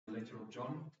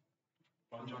John,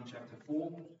 1 John chapter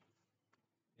 4,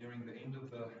 nearing the end of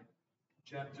the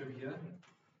chapter here.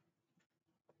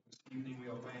 This evening we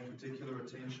are paying particular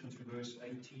attention to verse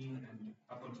 18 and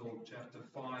up until chapter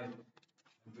 5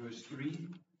 and verse 3.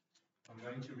 I'm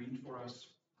going to read for us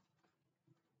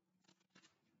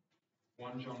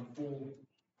 1 John 4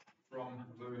 from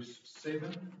verse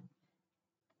 7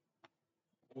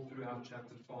 all throughout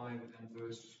chapter 5 and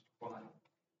verse 5.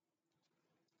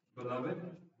 Beloved,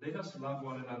 let us love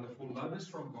one another, for love is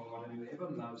from God, and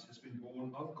whoever loves has been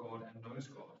born of God and knows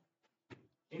God.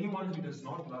 Anyone who does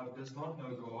not love does not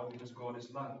know God, because God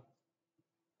is love.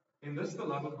 In this the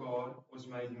love of God was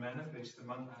made manifest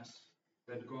among us,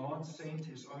 that God sent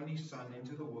his only Son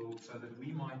into the world so that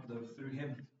we might live through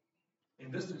him.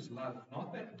 And this is love,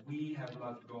 not that we have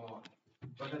loved God,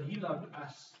 but that he loved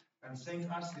us and sent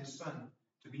us his Son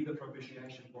to be the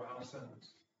propitiation for our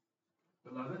sins.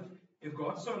 Beloved, if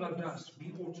God so loved us,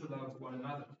 we ought to love one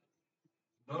another.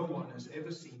 No one has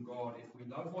ever seen God. If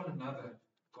we love one another,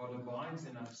 God abides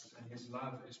in us, and his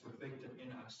love is perfected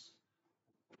in us.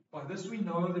 By this we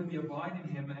know that we abide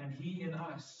in him, and he in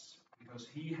us, because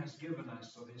he has given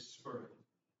us of his Spirit.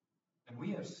 And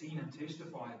we have seen and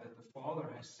testified that the Father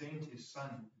has sent his Son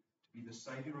to be the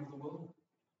Savior of the world.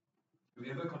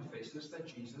 Whoever confesses that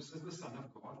Jesus is the Son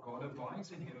of God, God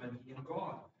abides in him, and he in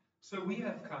God. So we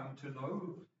have come to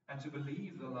know and to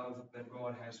believe the love that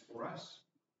God has for us.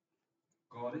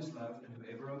 God is love, and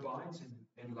whoever abides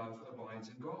in love abides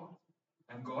in God,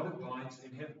 and God abides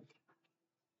in him.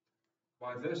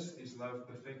 By this is love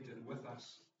perfected with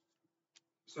us,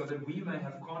 so that we may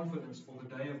have confidence for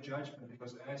the day of judgment,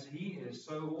 because as he is,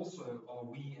 so also are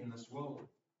we in this world.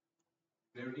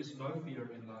 There is no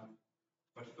fear in love,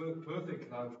 but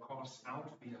perfect love casts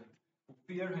out fear. For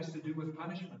fear has to do with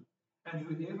punishment, and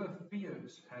whoever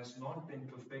fears has not been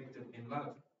perfected in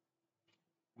love.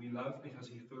 We love because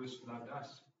he first loved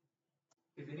us.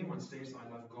 If anyone says, I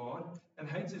love God, and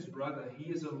hates his brother,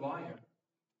 he is a liar.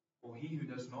 For he who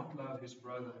does not love his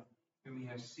brother, whom he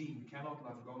has seen, cannot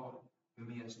love God,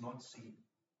 whom he has not seen.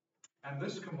 And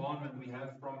this commandment we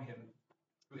have from him: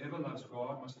 whoever loves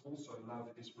God must also love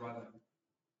his brother.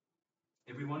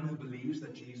 Everyone who believes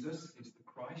that Jesus is the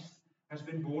Christ has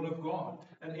been born of God,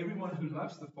 and everyone who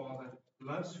loves the Father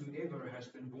loves whoever has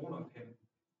been born of him.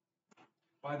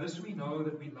 By this we know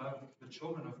that we love the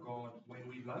children of God, when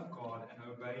we love God and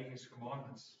obey his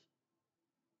commandments.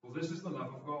 For this is the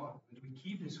love of God, that we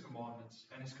keep his commandments,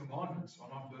 and his commandments are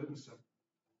not burdensome.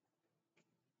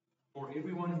 For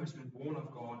everyone who has been born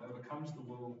of God overcomes the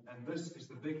world, and this is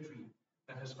the victory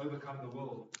that has overcome the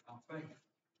world, our faith.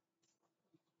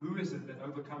 Who is it that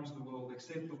overcomes the world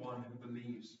except the one who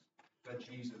believes that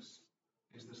Jesus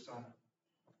is the Son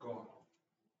of God?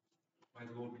 May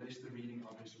the Lord bless the reading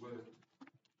of his word.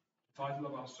 The title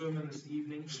of our sermon this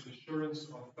evening is Assurance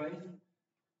of Faith.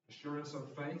 Assurance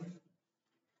of faith,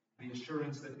 the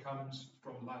assurance that comes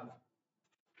from love.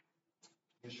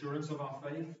 The assurance of our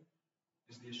faith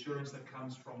is the assurance that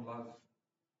comes from love.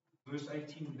 Verse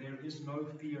 18, there is no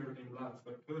fear in love,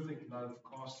 but perfect love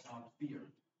casts out fear.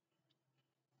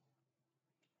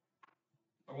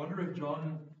 I wonder if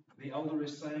John the elder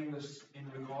is saying this in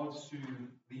regards to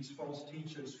these false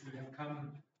teachers who have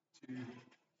come to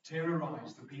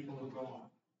terrorize the people of God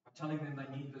by telling them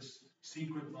they need this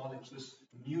secret knowledge, this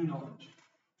new knowledge.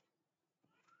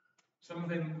 Some of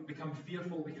them become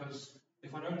fearful because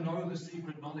if I don't know the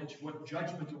secret knowledge, what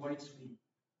judgment awaits me?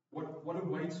 What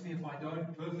awaits me if I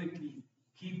don't perfectly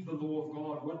keep the law of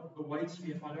God? What awaits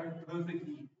me if I don't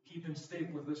perfectly keep in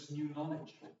step with this new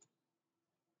knowledge?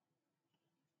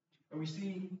 And we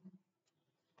see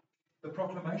the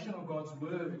proclamation of God's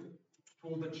word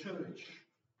for the church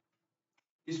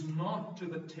is not to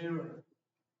the terror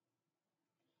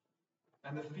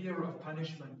and the fear of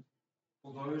punishment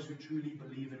for those who truly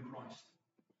believe in Christ.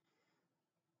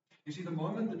 You see, the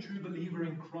moment the true believer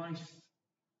in Christ,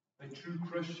 a true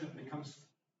Christian, becomes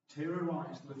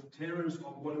terrorized with terrors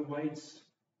of what awaits,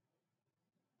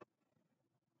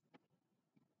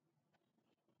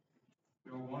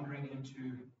 we are wandering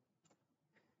into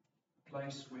a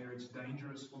place where it's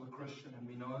dangerous for the Christian, and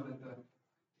we know that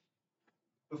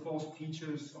the false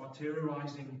teachers are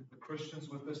terrorizing the Christians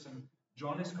with this, and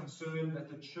John is concerned that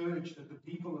the church, that the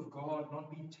people of God,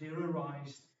 not be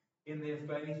terrorized in their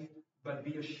faith, but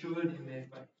be assured in their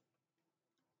faith.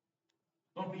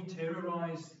 Not be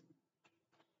terrorized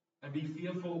and be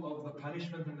fearful of the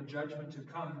punishment and the judgment to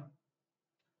come,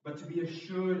 but to be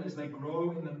assured as they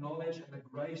grow in the knowledge and the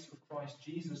grace of Christ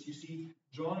Jesus. You see,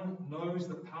 John knows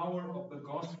the power of the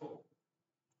gospel.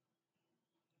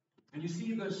 And you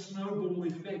see the snowball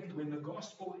effect when the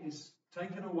gospel is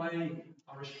taken away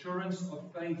our assurance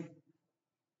of faith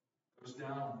goes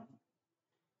down.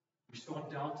 We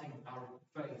start doubting our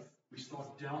faith. We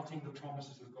start doubting the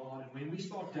promises of God. And when we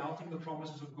start doubting the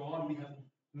promises of God, we have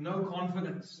no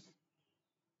confidence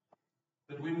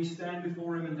that when we stand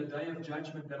before Him in the day of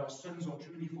judgment, that our sins are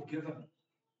truly forgiven.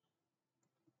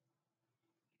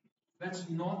 That's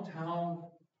not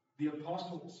how the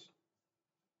apostles,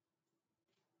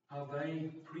 how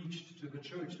they preached to the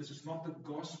church. This is not the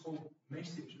gospel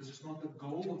message. This is not the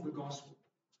goal of the gospel,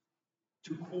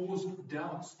 to cause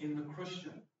doubts in the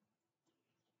Christian.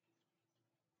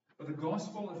 But the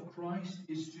gospel of Christ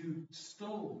is to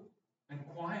still and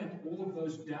quiet all of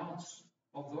those doubts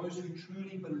of those who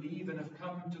truly believe and have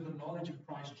come to the knowledge of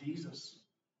Christ Jesus.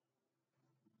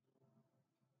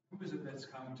 Who is it that's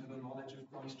come to the knowledge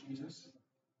of Christ Jesus?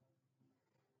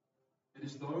 It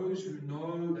is those who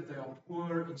know that they are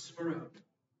poor in spirit.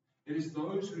 It is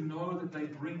those who know that they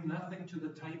bring nothing to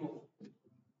the table,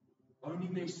 only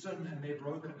their sin and their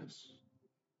brokenness.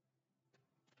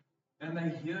 And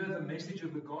they hear the message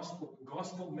of the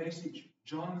gospel message,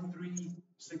 John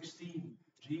 3:16,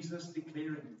 Jesus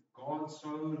declaring, God so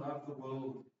loved the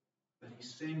world that He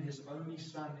sent His only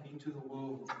Son into the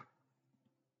world,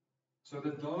 so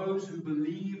that those who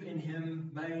believe in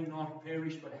Him may not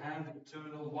perish but have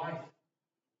eternal life.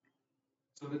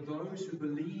 So that those who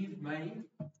believe may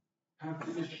have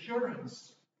the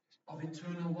assurance of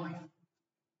eternal life.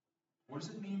 What does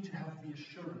it mean to have the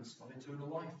assurance of eternal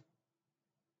life?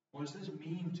 What does it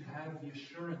mean to have the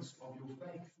assurance of your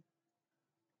faith?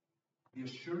 The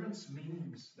assurance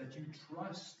means that you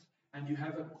trust and you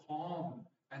have a calm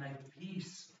and a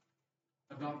peace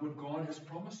about what God has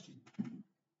promised you.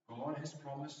 God has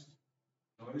promised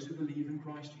those who believe in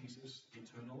Christ Jesus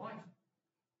eternal life.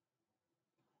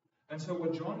 And so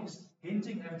what John is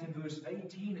hinting at in verse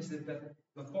 18 is that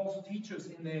the false teachers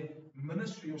in their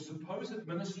ministry or supposed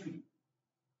ministry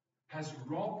has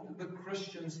robbed the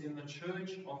Christians in the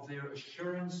church of their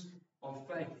assurance of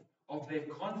faith, of their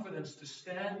confidence to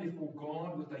stand before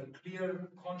God with a clear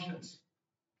conscience.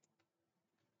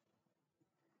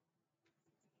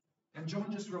 And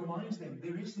John just reminds them,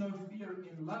 there is no fear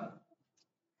in love,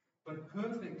 but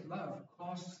perfect love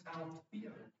casts out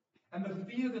fear. And the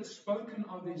fear that's spoken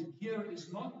of here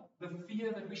is not the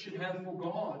fear that we should have for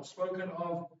God, spoken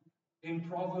of in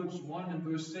Proverbs 1 and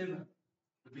verse 7.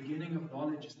 The beginning of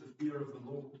knowledge is the fear of the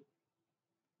Lord.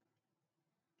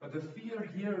 But the fear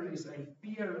here is a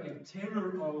fear, a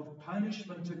terror of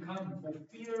punishment to come. For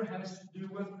fear has to do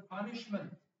with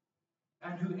punishment.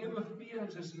 And whoever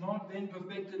fears is not then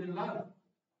perfected in love.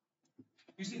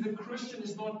 You see, the Christian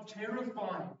is not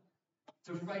terrified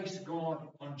to face God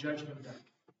on Judgment Day.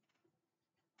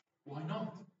 Why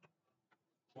not?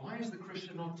 Why is the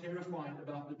Christian not terrified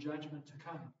about the judgment to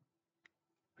come?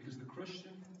 Because the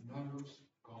Christian knows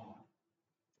God.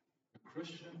 The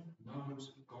Christian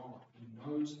knows God. He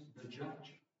knows the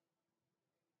judge.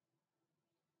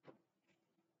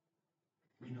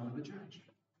 We know the judge.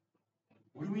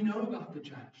 What do we know about the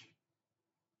judge?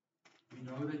 We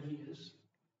know that He is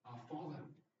our Father.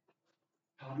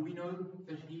 How do we know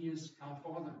that He is our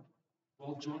Father?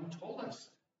 Well, John told us.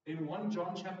 In 1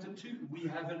 John chapter 2, we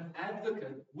have an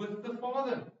advocate with the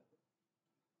Father.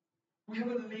 We have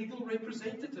a legal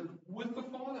representative with the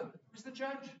Father, who's the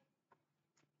judge.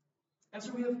 And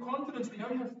so we have confidence. We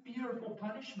don't have fear for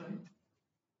punishment,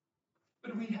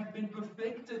 but we have been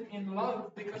perfected in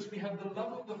love because we have the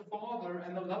love of the Father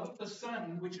and the love of the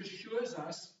Son, which assures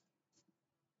us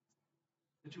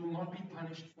that you will not be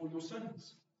punished for your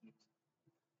sins.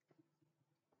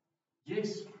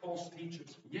 Yes, false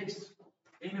teachers. Yes,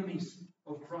 enemies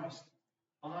of Christ.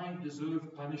 I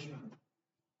deserve punishment.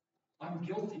 I'm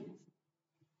guilty.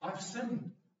 I've sinned.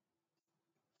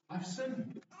 I've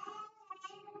sinned.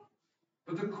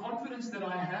 But the confidence that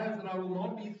I have that I will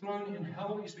not be thrown in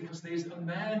hell is because there's a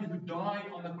man who died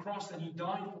on the cross and He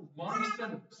died for my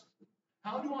sins.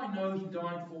 How do I know He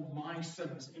died for my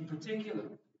sins in particular?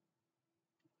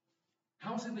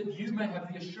 How is it that you may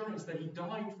have the assurance that He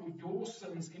died for your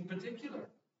sins in particular?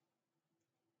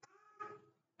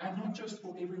 And not just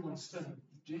for everyone's sin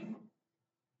in general.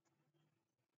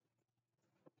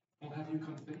 Well, have you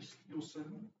confessed your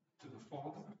sin to the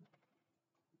Father?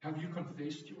 Have you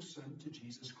confessed your sin to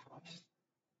Jesus Christ?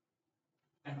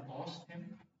 And asked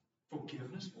Him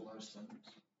forgiveness for those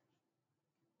sins?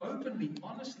 Openly,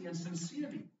 honestly, and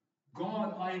sincerely.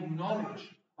 God, I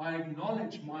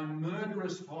acknowledge my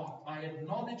murderous heart. I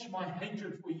acknowledge my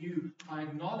hatred for you. I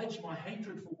acknowledge my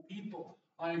hatred for people.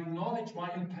 I acknowledge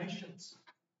my impatience.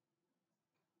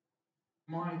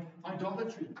 My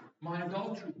idolatry, my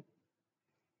adultery.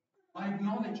 I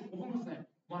acknowledge all of that.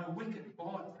 My wicked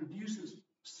heart produces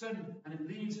sin and it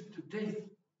leads to death.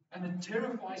 And it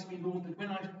terrifies me, Lord, that when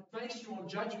I face you on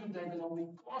Judgment Day, that I'll be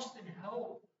cast in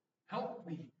hell. Help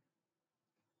me.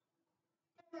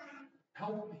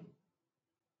 Help me.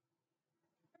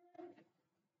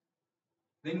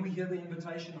 Then we hear the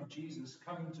invitation of Jesus,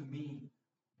 come to me,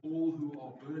 all who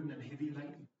are burdened and heavy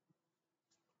laden.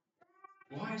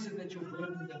 Why is it that you're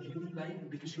burdened and heavy laden?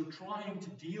 Because you're trying to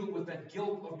deal with that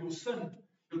guilt of your sin.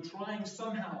 You're trying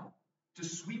somehow to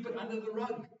sweep it under the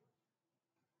rug.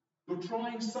 You're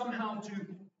trying somehow to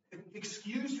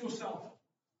excuse yourself.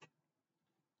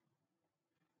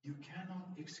 You cannot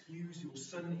excuse your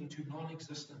sin into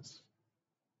non-existence.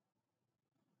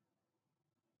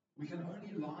 We can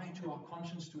only lie to our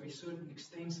conscience to a certain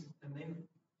extent, and then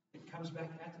it comes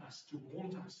back at us to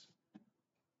haunt us.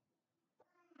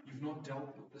 You've not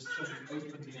dealt with this sin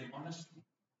openly and honestly.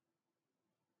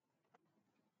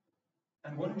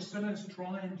 And what do sinners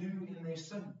try and do in their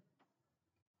sin?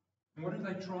 And what do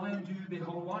they try and do their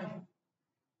whole life?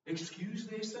 Excuse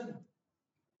their sin.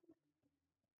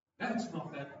 That's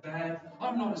not that bad.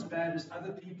 I'm not as bad as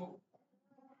other people.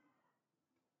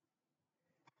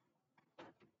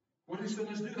 What do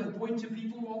sinners do? They point to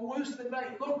people who are worse than they.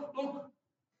 Look, look.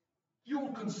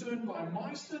 You're concerned by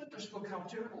my sin. Just look how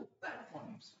terrible that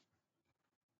one is.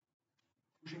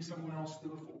 Pushing someone else to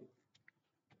the fall.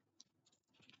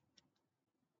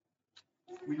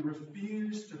 We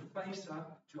refuse to face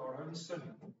up to our own sin.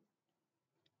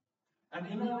 And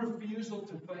in our refusal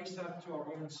to face up to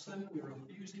our own sin, we're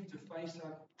refusing to face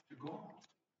up to God.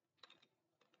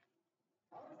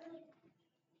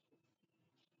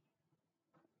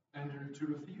 And to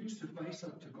refuse to face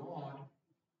up to God,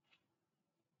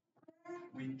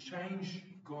 we change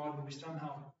God and we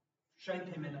somehow shape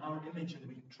Him in our image and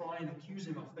we try and accuse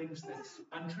Him of things that's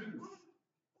untrue.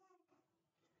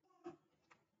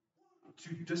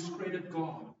 To discredit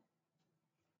God.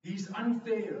 He's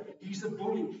unfair. He's a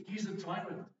bully. He's a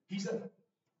tyrant.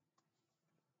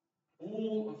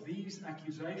 All of these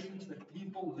accusations that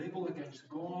people level against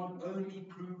God only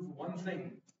prove one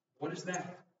thing. What is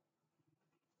that?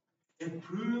 It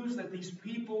proves that these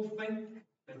people think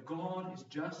that God is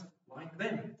just like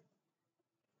them.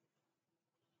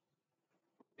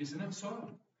 Isn't it so?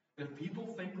 That people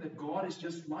think that God is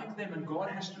just like them and God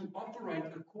has to operate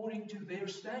according to their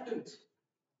standards.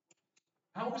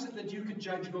 How is it that you could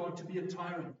judge God to be a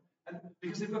tyrant? And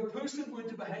because if a person were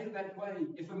to behave that way,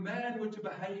 if a man were to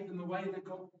behave in the way that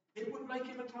God, it would make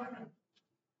him a tyrant.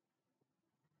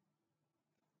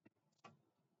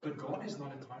 But God is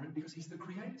not a tyrant because He's the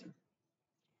Creator.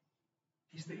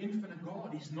 He's the infinite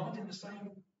God. He's not in the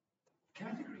same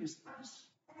category as us.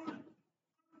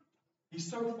 He's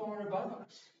so far above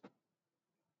us.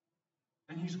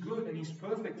 And He's good and He's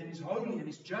perfect and He's holy and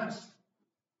He's just.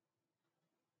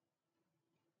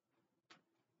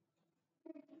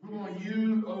 Who are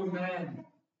you, O man,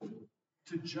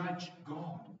 to judge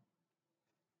God?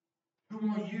 Who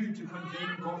are you to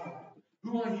condemn God?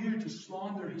 Who are you to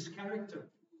slander His character?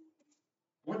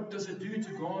 What does it do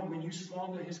to God when you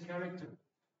slander His character?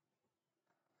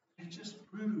 It just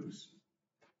proves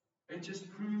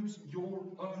your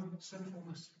own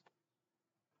sinfulness,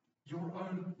 your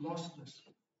own lostness.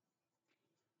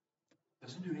 It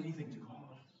doesn't do anything to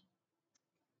God.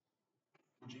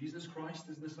 For Jesus Christ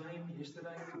is the same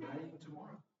yesterday, today, and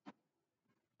tomorrow.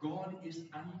 God is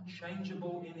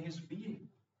unchangeable in His being,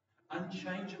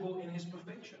 unchangeable in His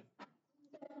perfection.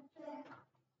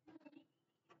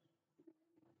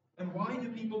 And why do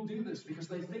people do this? Because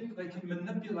they think they can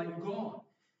manipulate God.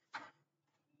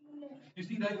 You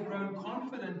see, they've grown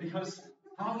confident because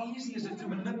how easy is it to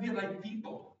manipulate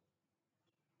people?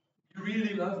 If you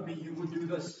really love me, you would do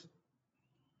this.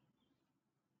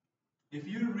 If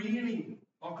you really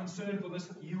are concerned for this,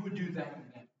 you would do that and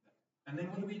that. And then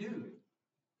what do?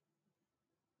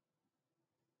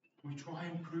 We try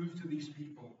and prove to these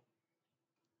people,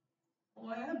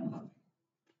 well, I am loving.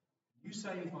 You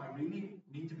say if I really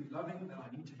need to be loving, then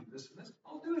I need to do this and this.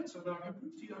 I'll do it so that I can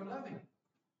prove to you I'm loving.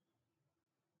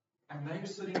 And they're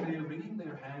sitting there wringing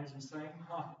their hands and saying,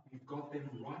 we've got them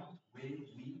right where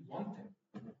we want them.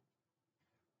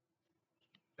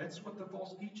 That's what the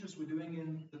false teachers were doing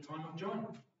in the time of John.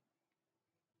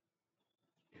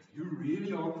 If you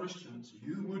really are Christians,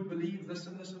 you would believe this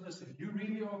and this and this. If you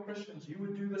really are Christians, you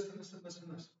would do this and this and this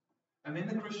and this. And then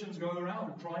the Christians go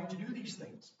around trying to do these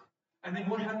things. And then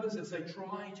what happens is they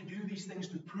try to do these things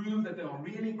to prove that they are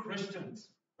really Christians,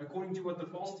 according to what the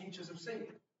false teachers have said.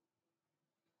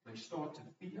 They start to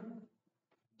fear,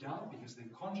 doubt, because their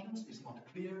conscience is not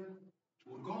clear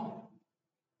toward God.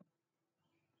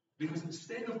 Because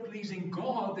instead of pleasing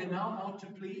God, they're now out to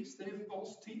please their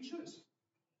false teachers.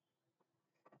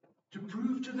 To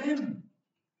prove to them.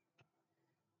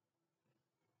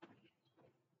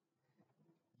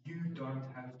 You don't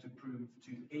have to prove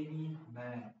to any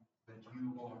man that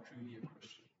you are truly a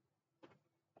Christian.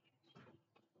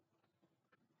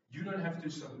 You don't have to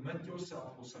submit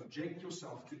yourself or subject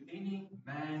yourself to any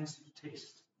man's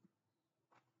test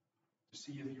to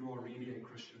see if you are really a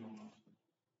Christian or not.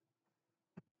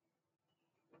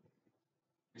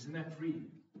 Isn't that free?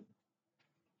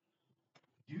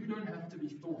 You don't have to be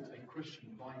thought a Christian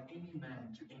by any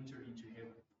man to enter into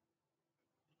heaven.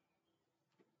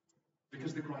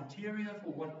 Because the criteria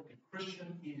for what a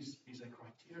Christian is a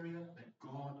criteria that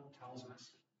God tells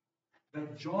us.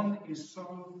 That John is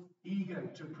so eager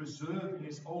to preserve in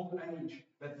his old age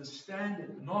that the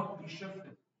standard not be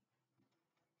shifted.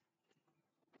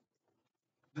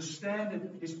 The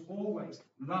standard is always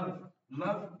love.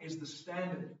 Love is the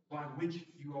standard by which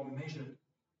you are measured.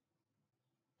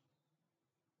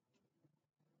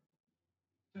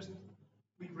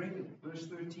 We read it, verse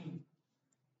 13.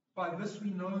 By this we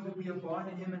know that we abide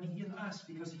in him and he in us,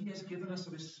 because he has given us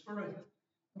of his Spirit.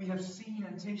 We have seen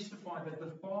and testified that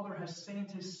the Father has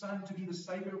sent his Son to be the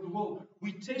Savior of the world.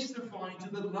 We testify to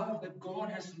the love that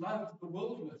God has loved the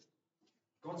world with.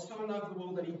 God so loved the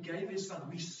world that he gave his Son.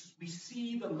 We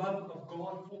see the love of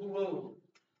God for the world.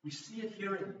 We see it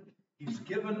herein. He's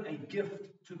given a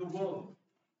gift to the world.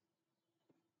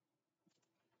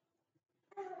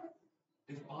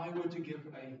 If I were to give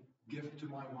a gift to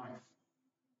my wife,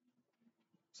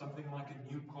 something like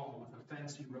a new car with a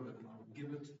fancy ribbon, I would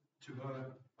give it to her.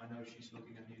 I know she's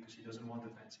looking at me because she doesn't want a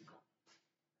fancy car.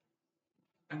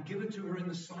 And give it to her in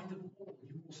the sight of all.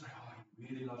 You will say, oh,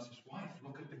 he really loves his wife.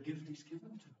 Look at the gift he's given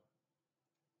to her.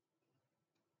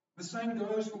 The same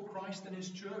goes for Christ and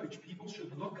his church. People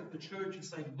should look at the church and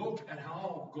say, look at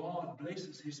how God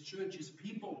blesses his church, his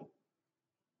people,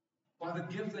 by the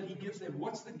gift that he gives them.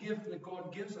 What's the gift that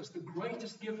God gives us? The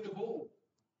greatest gift of all.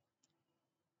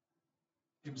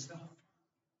 Himself.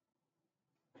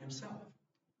 Himself.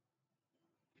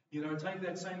 You know, take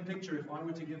that same picture. If I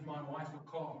were to give my wife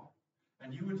a car,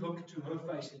 and you would look to her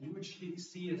face, and you would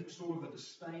see it sort of a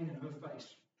disdain in her face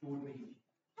toward me.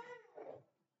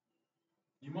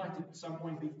 You might at some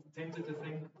point be tempted to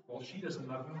think, well, she doesn't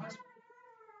love her husband.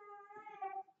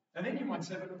 And then you might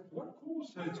say, but what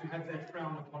caused her to have that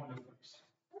frown upon her face?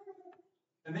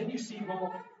 And then you see,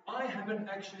 well, I haven't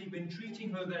actually been treating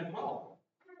her that well.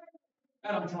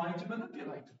 And I'm trying to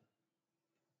manipulate her.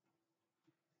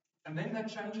 And then that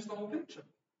changes the whole picture.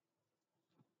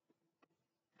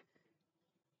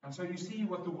 And so you see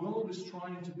what the world is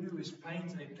trying to do is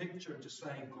paint a picture to say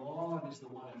God is the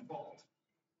one at fault.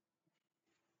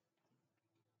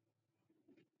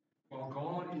 Well,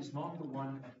 God is not the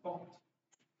one at fault.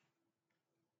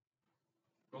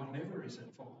 God never is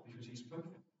at fault because he's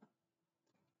perfect.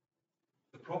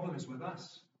 The problem is with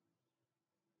us.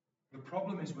 The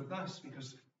problem is with us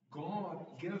because God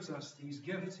gives us these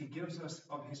gifts. He gives us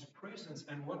of his presence.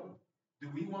 And what do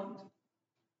we want?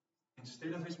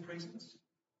 Instead of his presence,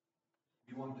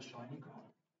 we want the shiny car.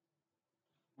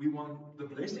 We want the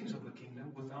blessings of the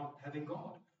kingdom without having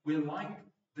God. We're like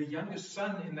the youngest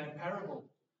son in that parable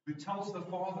who tells the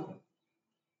father,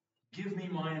 give me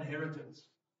my inheritance.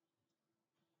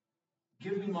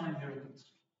 Give me my inheritance.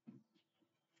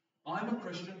 I'm a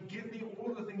Christian. Give me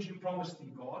all of the things you promised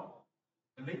me, God,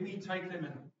 and let me take them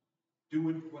and do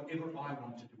it whatever I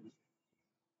want to do with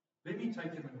them. Let me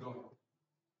take them and go.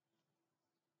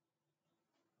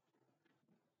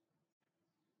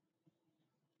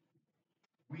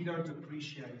 We don't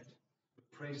appreciate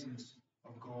the presence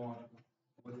of God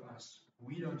with us.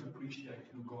 We don't appreciate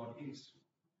who God is.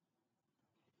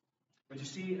 But you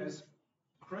see, as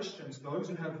Christians, those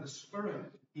who have the Spirit,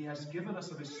 he has given us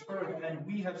of his Spirit, and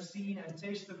we have seen and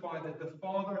testified that the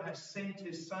Father has sent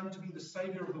his Son to be the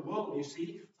Savior of the world. You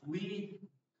see, we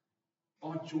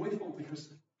are joyful because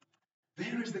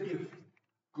there is the gift.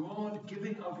 God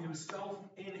giving of himself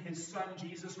in his Son,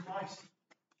 Jesus Christ.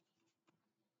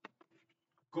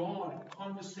 God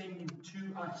condescending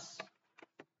to us,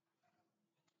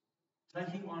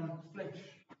 taking on flesh,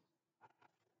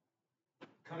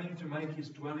 coming to make his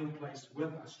dwelling place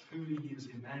with us. Truly, he is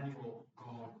Emmanuel,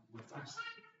 God with us.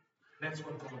 That's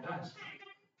what God does.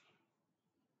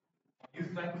 Are you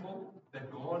thankful that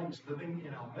God is living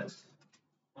in our midst?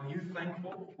 Are you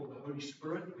thankful for the Holy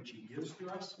Spirit which he gives to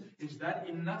us? Is that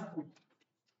enough?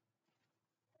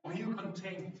 Are you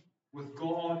content with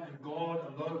God and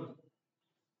God alone?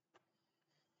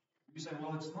 You say,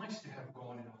 well, it's nice to have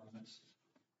God in our midst.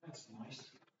 That's nice.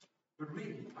 But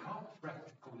really, how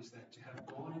practical is that to have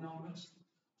God in our midst?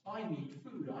 I need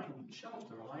food, I need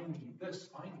shelter, I need this,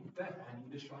 I need that, I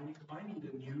need a shiny, I need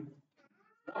a new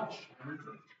watch.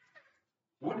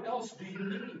 What else do you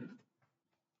need?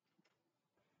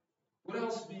 What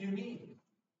else do you need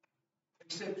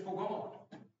except for God?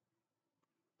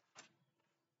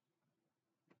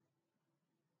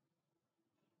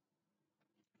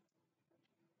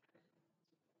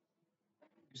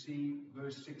 You see,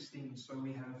 verse 16, so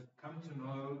we have come to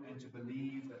know and to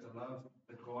believe that the love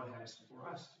that God has for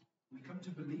us. We come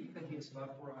to believe that He has love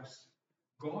for us.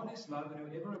 God is love, and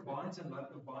whoever abides in love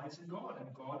abides in God, and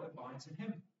God abides in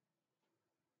him.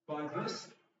 By this,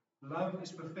 love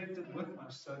is perfected with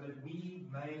us, so that we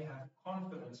may have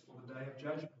confidence for the day of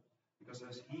judgment, because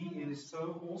as He is,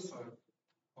 so also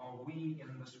are we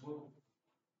in this world.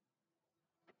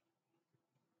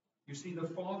 You see, the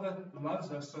Father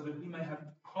loves us so that we may have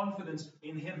confidence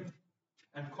in Him,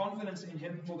 and confidence in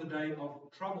Him for the day of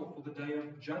trouble, for the day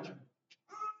of judgment.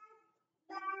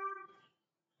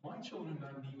 My children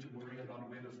don't need to worry about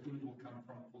where the food will come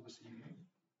from for this evening.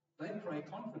 They pray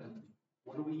confidently.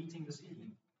 What are we eating this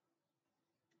evening?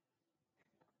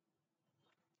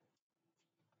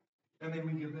 And then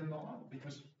we give them the honor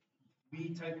because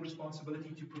we take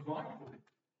responsibility to provide for them.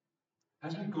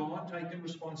 Hasn't God taken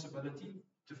responsibility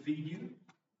to feed you?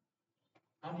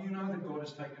 How do you know that God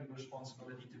has taken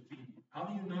responsibility to feed you? How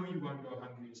do you know you won't go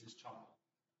hungry as His child?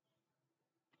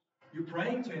 You're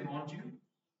praying to Him, aren't you?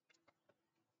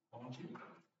 Aren't you?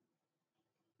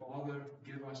 Father,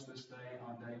 give us this day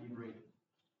our daily bread.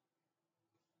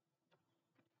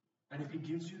 And if He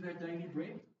gives you that daily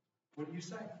bread, what do you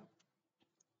say?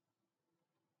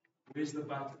 Where's the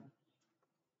button?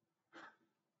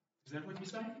 Is that what you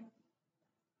say?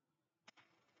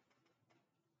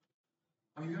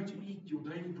 Are you going to eat your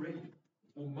daily bread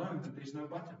or moan that there's no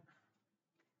button?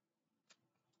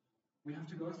 We have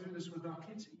to go through this with our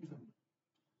kids even.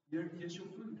 Here's your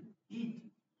food. Eat.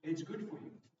 It's good for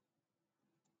you.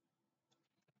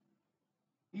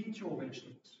 Eat your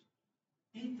vegetables.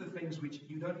 Eat the things which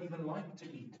you don't even like to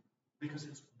eat because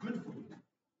it's good for you.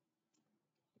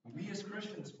 We as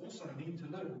Christians also need to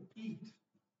learn. Eat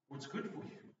what's good for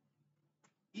you.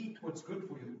 Eat what's good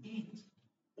for you. Eat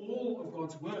all of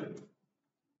God's word.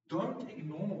 Don't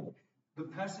ignore the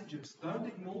passages. Don't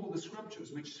ignore the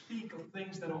scriptures which speak of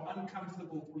things that are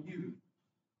uncomfortable for you.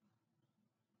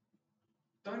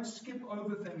 Don't skip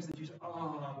over things that you say,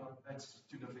 that's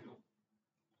too difficult.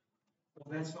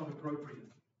 Or that's not appropriate.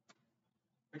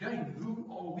 Again, who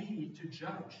are we to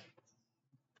judge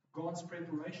God's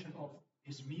preparation of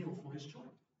His meal for His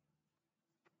children?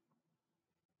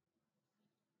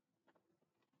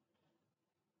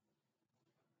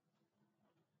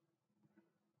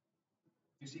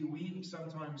 You see, we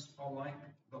sometimes are like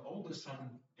the older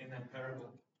son in that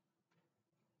parable,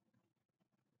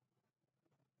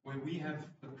 where we have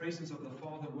the presence of the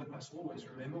Father with us always.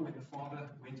 Remember when the Father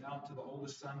went out to the older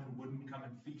son who wouldn't come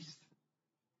and feast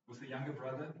with the younger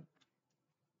brother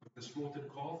with the slaughtered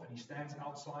calf, and he stands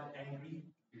outside angry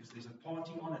because there's a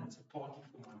party on and it's a party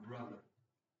for my brother.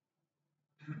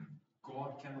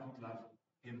 God cannot love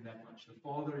him that much. The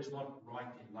Father is not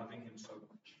right in loving him so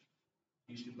much.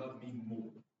 He should love me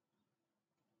more.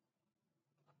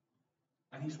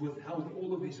 And He's withheld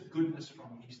all of His goodness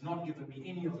from me. He's not given me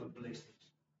any of the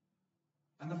blessings.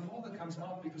 And the Father comes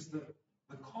out because the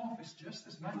calf is just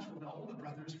as much for the older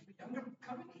brother as for the younger.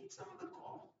 Come and eat some of the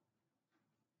calf.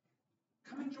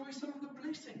 Come enjoy some of the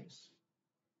blessings.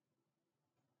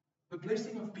 The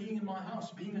blessing of being in my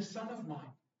house, being a son of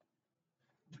mine.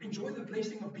 Enjoy the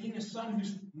blessing of being a son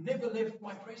who's never left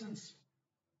my presence.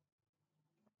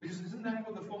 Because isn't that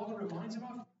what the Father reminds him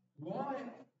of?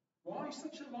 Why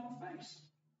such a long face?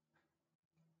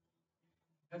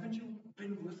 Haven't you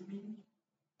been with me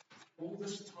all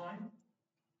this time?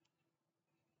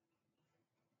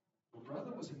 Your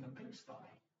brother was in the pigsty.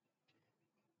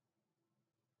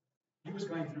 He was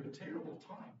going through a terrible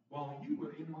time while you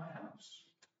were in my house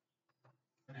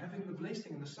and having the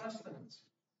blessing and the sustenance.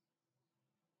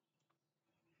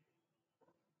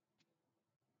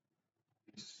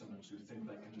 These sinners who think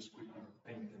they can just quickly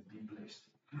repent and be blessed.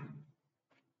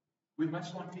 We're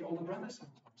much like the older brother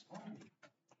sometimes, aren't we?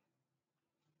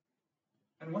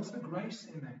 And what's the grace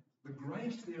in that? The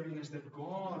grace therein is that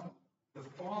God, the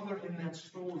Father in that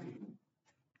story,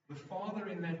 the Father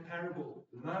in that parable,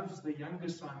 loves the younger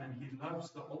son and He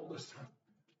loves the older son.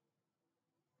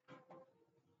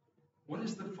 What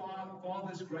is the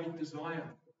Father's great desire?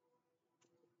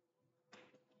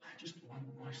 I just want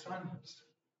my sons.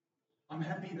 I'm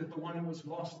happy that the one who was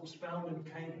lost was found and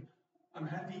came. I'm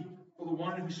happy for the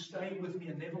one who stayed with me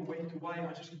and never went away.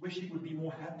 I just wish he would be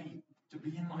more happy to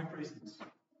be in my presence.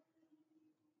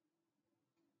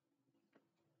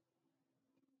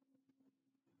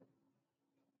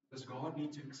 Does God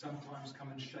need to sometimes come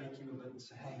and shake you a bit and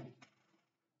say, hey,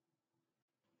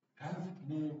 have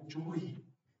more joy.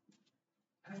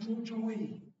 Have more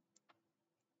joy.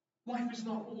 Life is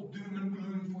not all doom and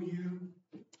gloom for you.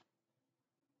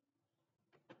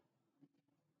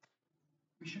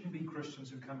 We shouldn't be Christians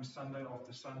who come Sunday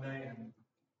after Sunday, and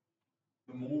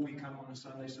the more we come on a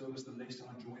Sunday service, the less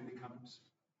our joy becomes.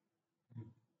 The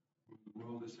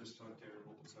world is just so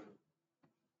terrible. So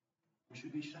we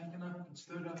should be shaken up and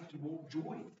stirred up to more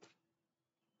joy.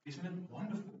 Isn't it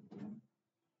wonderful?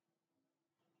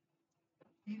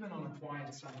 Even on a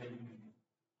quiet Sunday evening,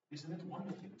 isn't it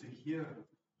wonderful to hear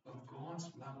of God's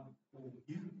love for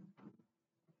you?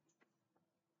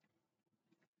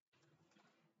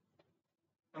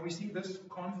 And we see this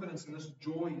confidence and this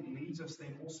joy leads us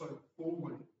then also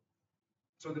forward,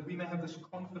 so that we may have this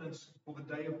confidence for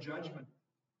the day of judgment,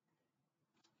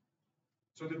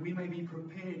 so that we may be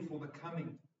prepared for the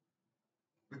coming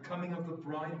of the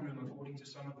bridegroom, according to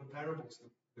some of the parables,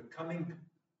 the coming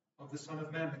of the Son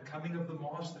of Man, the coming of the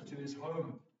Master to his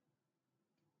home.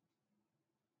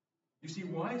 You see,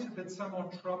 why is it that some are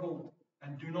troubled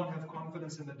and do not have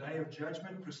confidence in the day of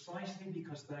judgment? Precisely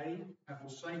because they have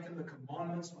forsaken the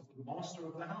commandments of the master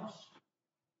of the house,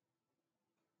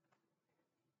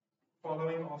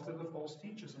 following after the false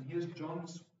teachers. And here's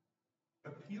John's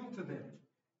appeal to them.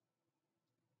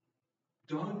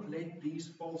 Don't let these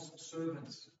false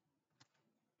servants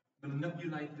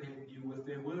manipulate you with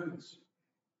their words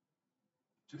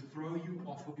to throw you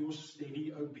off of your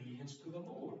steady obedience to the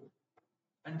Lord.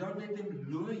 And don't let them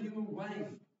lure you away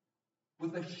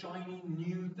with a shiny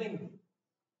new thing.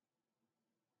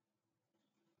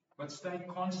 But stay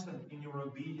constant in your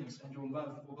obedience and your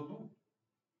love for the Lord,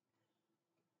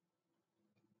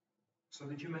 so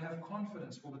that you may have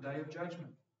confidence for the day of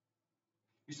judgment.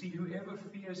 You see, whoever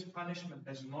fears punishment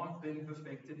has not been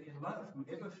perfected in love.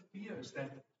 Whoever fears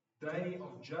that day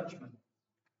of judgment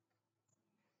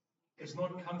is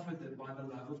not comforted by the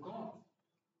love of God.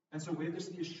 And so where does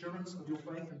the assurance of your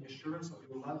faith and the assurance of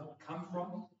your love come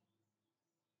from?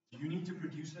 You need to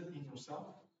produce it in yourself.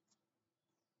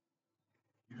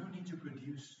 You don't need to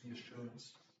produce the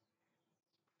assurance.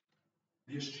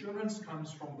 The assurance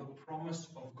comes from the promise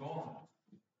of God.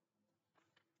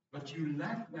 But you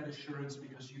lack that assurance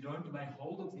because you don't lay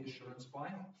hold of the assurance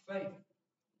by faith.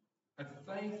 A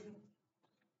faith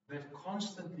that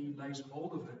constantly lays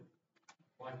hold of it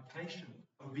by patient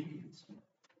obedience.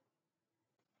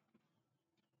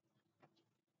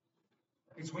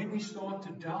 It's when we start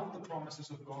to doubt the promises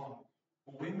of God,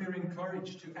 or when we're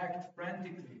encouraged to act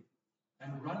frantically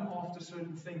and run after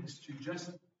certain things to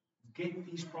just get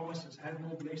these promises, have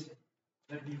more blessing,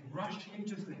 that we rush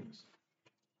into things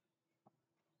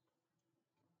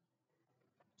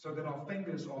so that our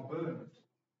fingers are burned,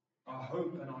 our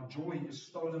hope and our joy is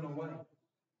stolen away.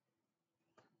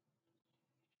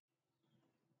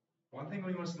 One thing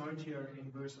we must note here in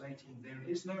verse 18, there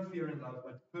is no fear in love,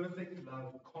 but perfect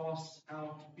love casts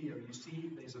out fear. You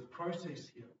see, there's a process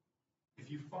here.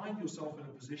 If you find yourself in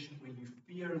a position where you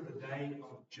fear the day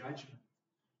of judgment,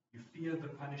 you fear the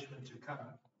punishment to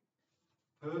come,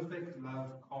 perfect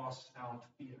love casts out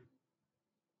fear.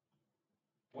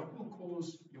 What will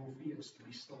cause your fears to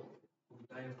be stilled for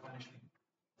the day of punishment?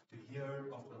 To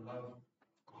hear of the love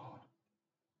of God.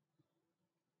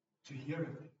 To hear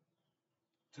it.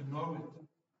 To know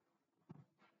it.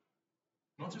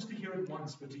 Not just to hear it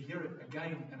once, but to hear it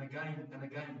again and again and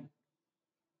again.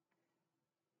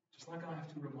 Just like I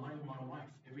have to remind my wife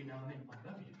every now and then, I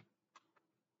love you.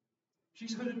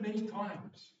 She's heard it many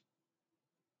times.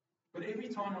 But every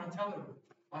time I tell her,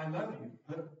 I love you,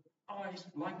 her eyes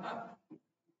light up.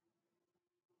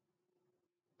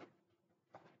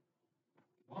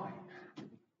 Why?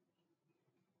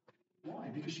 Why?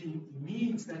 Because she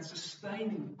needs that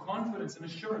sustaining confidence and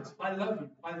assurance. I love you.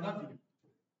 I love you.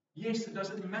 Yes, it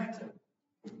doesn't matter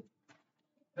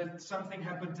that something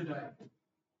happened today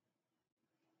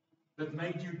that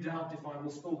made you doubt if I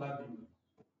will still love you.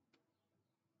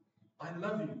 I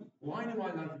love you. Why do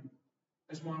I love you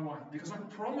as my wife? Because I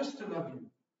promised to love you.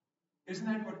 Isn't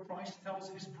that what Christ tells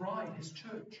his bride, his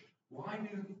church? Why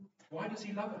does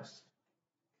he love us?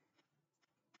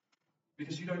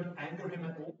 Because you don't anger him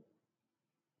at all?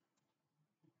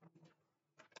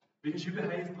 Because you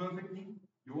behave perfectly?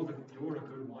 You're a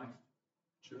good wife,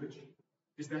 church.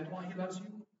 Is that why he loves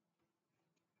you?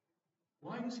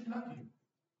 Why does he love you?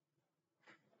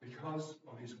 Because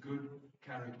of his good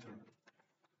character.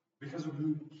 because of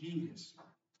who He is,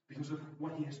 because of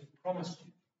what He has promised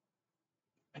you.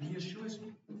 And He assures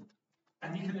you.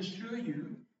 And He can assure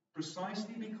you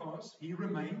precisely because He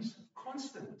remains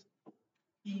constant,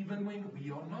 even when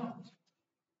we are not.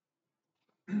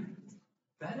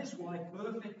 That is why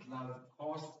perfect love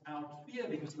casts out fear,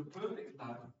 because the perfect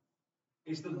love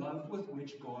is the love with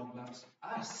which God loves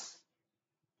us,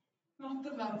 not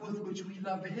the love with which we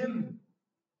love Him.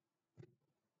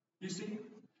 You see?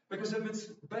 Because if it's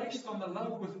based on the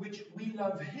love with which we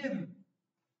love Him,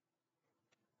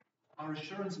 our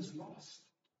assurance is lost.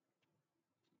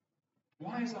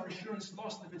 Why is our assurance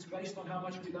lost if it's based on how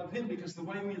much we love Him? Because the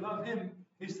way we love Him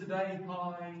is today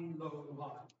high, low,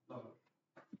 high, low.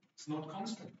 It's not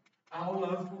constant. Our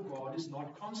love for God is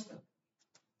not constant.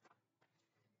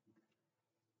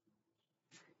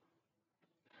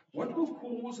 What will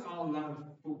cause our love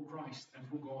for Christ and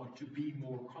for God to be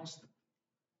more constant?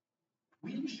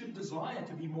 We should desire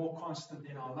to be more constant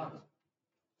in our love.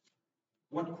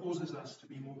 What causes us to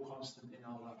be more constant in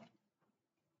our love?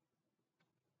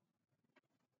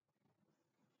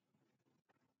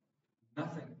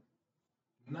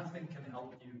 Nothing can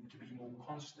help you to be more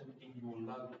constant in your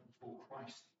love for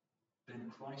Christ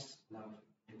than Christ's love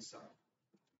itself.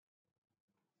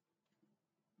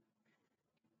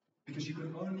 Because you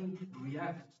can only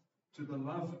react to the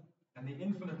love and the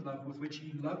infinite love with which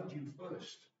He loved you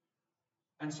first.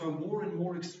 And so more and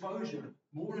more exposure,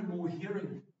 more and more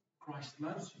hearing, Christ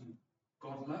loves you,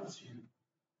 God loves you,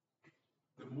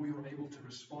 the more you're able to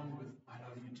respond with, I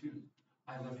love you too,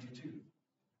 I love you too.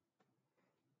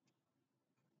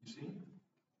 You see?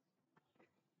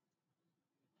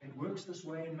 It works this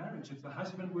way in marriage. If the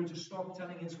husband were to stop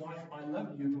telling his wife, I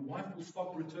love you, the wife will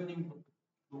stop returning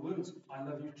the words, I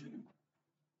love you too.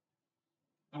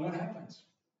 And what happens?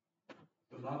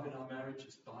 The love in our marriage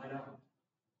has died out.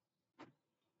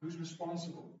 Who's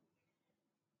responsible?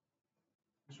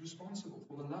 Who's responsible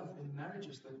for the love in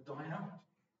marriages that die out?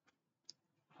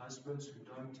 Husbands who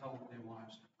don't tell their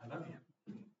wives, I love you.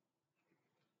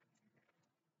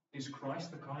 Is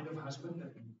Christ the kind of husband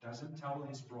that doesn't tell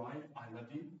his bride, I love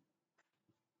you?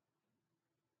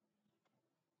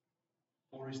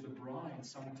 Or is the bride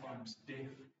sometimes deaf?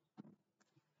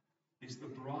 Is the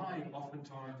bride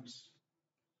oftentimes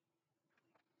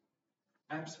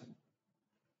absent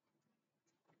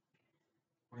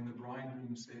when the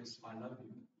bridegroom says, I love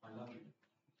you, I love you?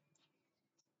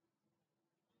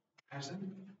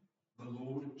 Hasn't the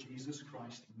Lord Jesus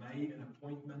Christ made an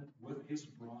appointment with His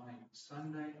bride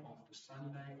Sunday after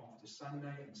Sunday after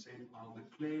Sunday and said, I'll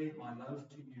declare my love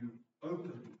to you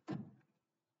openly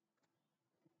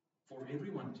for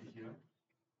everyone to hear,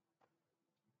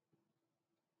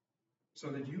 so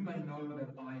that you may know that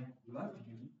I love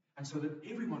you, and so that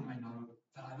everyone may know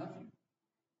that I love you.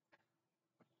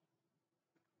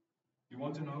 You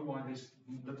want to know why there's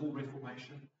little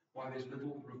reformation, why there's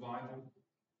little revival?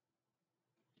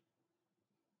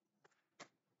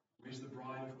 Where's the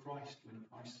bride of Christ when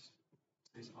Christ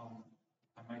says,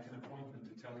 I make an appointment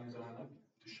to tell you that I love you,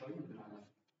 to show you that I love you?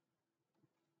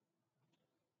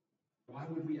 Why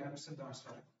would we absent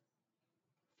ourselves?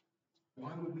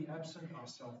 Why would we absent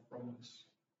ourselves from this?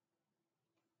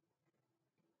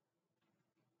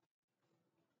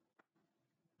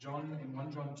 John, in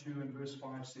 1 John 2 and verse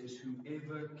 5 says,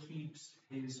 whoever keeps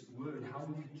His word. How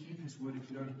will you keep His word if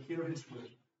you don't hear His word?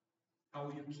 How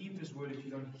will you keep His word if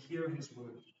you don't hear His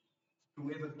word?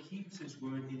 Whoever keeps His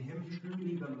word, in him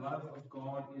truly the love of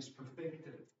God is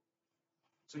perfected.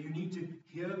 So you need to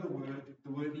hear the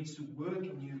word needs to work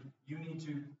in you, you need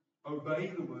to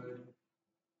obey the word,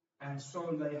 and so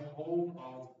lay hold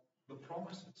of the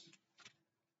promises.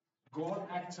 God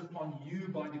acts upon you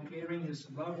by declaring His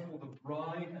love for the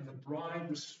bride, and the bride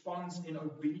responds in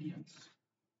obedience.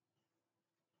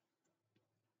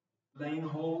 Laying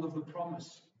hold of the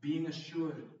promise, being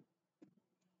assured.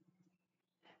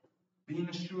 Being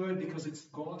assured because it's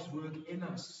God's work in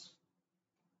us.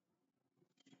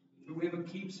 Whoever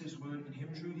keeps His word, in him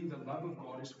truly the love of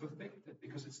God is perfected,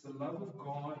 because it's the love of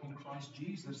God in Christ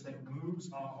Jesus that moves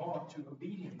our heart to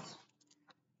obedience.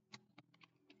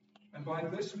 And by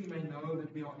this we may know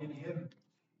that we are in Him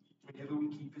whenever we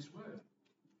keep His word.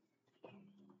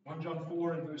 1 John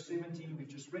 4 and verse 17 we've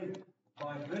just read.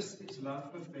 By this is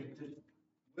love perfected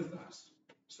with us,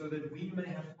 so that we may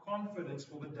have confidence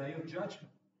for the day of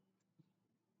judgment.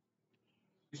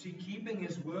 You see, keeping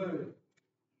His word,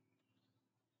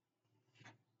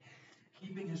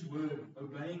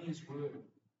 obeying His word,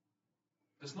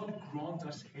 does not grant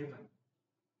us heaven,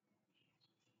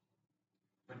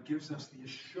 but gives us the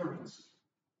assurance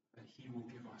that He will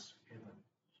give us heaven.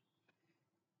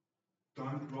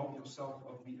 Don't rob yourself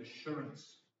of the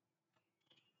assurance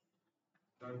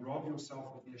Don't rob yourself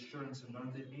of the assurance, and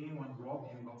don't let anyone rob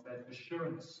you of that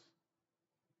assurance.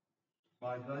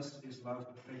 By this is love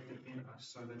perfected in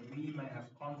us, so that we may have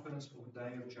confidence for the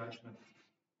day of judgment.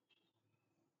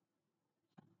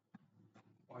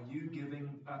 Are you giving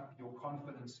up your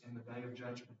confidence in the day of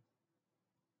judgment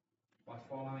by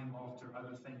following after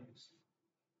other things?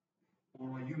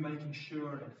 Or are you making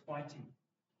sure and fighting?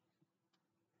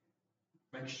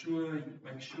 Make sure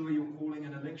your calling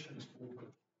and election is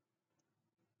forward.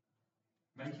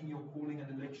 Making your calling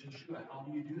and election sure. How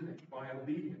do you do that? By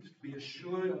obedience. Be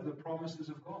assured of the promises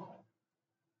of God.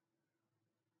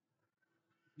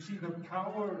 You see, the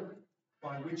power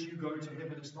by which you go to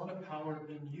heaven is not a power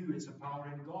in you, it's a power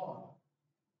in God.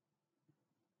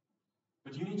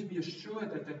 But you need to be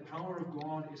assured that that power of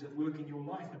God is at work in your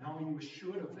life. And how are you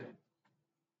assured of that?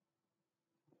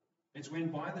 It's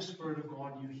when by the Spirit of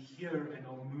God you hear and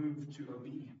are moved to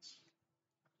obedience.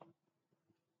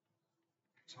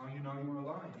 It's how you know you're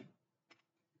alive.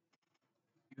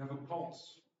 You have a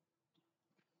pulse.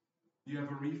 You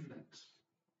have a reflex.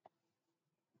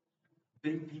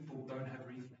 Big people don't have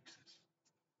reflexes.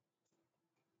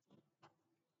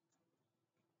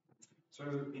 So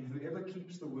in whoever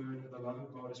keeps the word, the love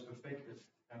of God is perfected.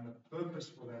 And the purpose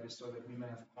for that is so that we may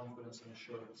have confidence and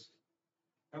assurance.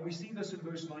 And we see this in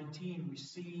verse 19. We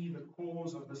see the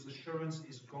cause of this assurance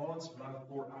is God's love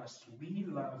for us. We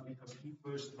love because He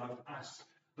first loved us.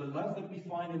 The love that we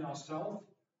find in ourselves,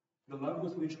 the love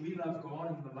with which we love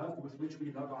God, and the love with which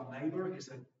we love our neighbor is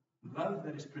a love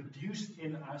that is produced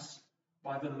in us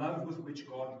by the love with which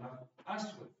God loved us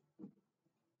with.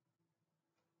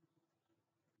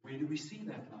 Where do we see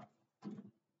that love?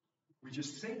 We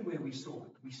just said where we saw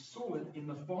it. We saw it in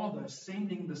the Father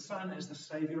sending the Son as the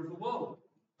Savior of the world.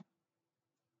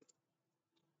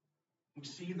 We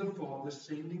see the Father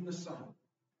sending the Son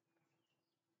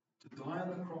to die on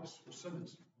the cross for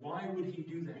sinners. Why would He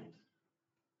do that?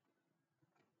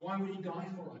 Why would He die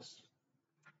for us?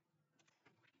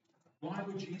 Why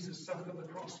would Jesus suffer the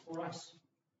cross for us?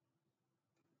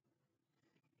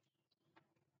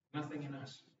 Nothing in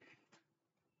us.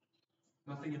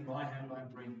 Nothing in my hand I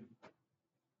bring.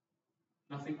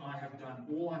 Nothing I have done.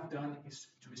 All I've done is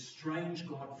to estrange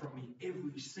God from me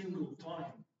every single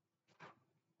time.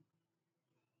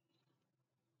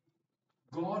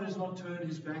 God has not turned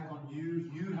His back on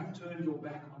you. You have turned your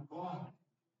back on God.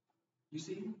 You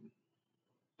see?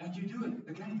 And you do it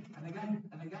again and again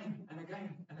and again and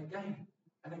again and again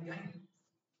and again.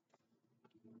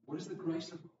 What is the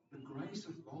grace of God? The grace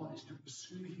of God is to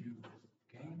pursue you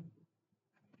again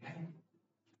and again,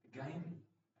 again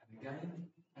and again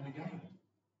and again.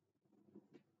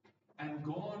 And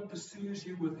God pursues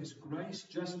you with His grace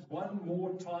just one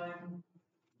more time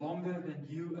longer than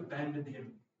you abandon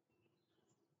Him.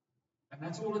 And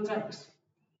that's all it takes.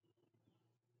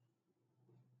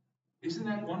 Isn't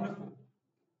that wonderful?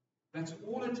 That's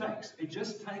all it takes. It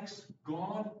just takes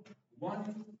God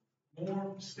one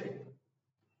more step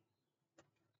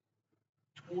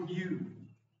toward you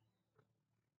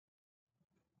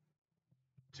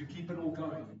to keep it all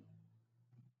going.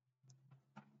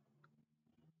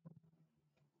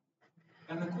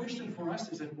 And the question for us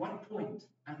is, at what point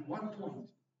are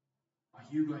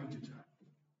you going to turn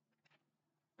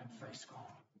and face God?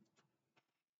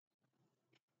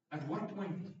 At what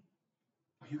point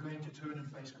are you going to turn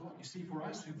and face God? You see, for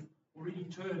us who've already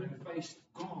turned and faced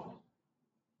God,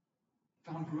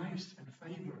 found grace and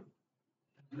favor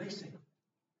and blessing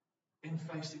in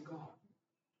facing God.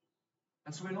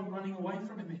 And so we're not running away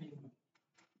from Him anymore.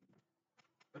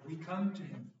 But we come to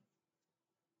Him.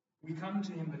 We come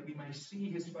to Him that we may see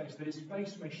His face, that His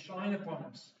face may shine upon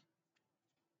us,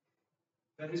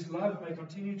 that His love may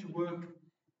continue to work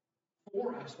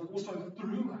for us, but also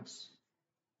through us.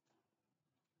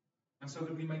 And so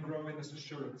that we may grow in this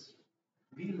assurance.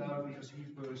 We love because He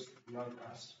first loved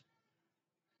us.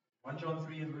 1 John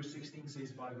 3 and verse 16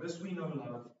 says, by this we know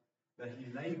love, that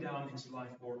He laid down His life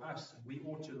for us, and we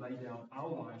ought to lay down our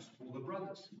lives for the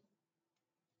brothers.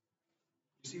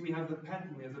 You see, we have the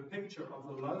pattern, we have the picture of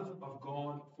the love of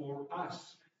God for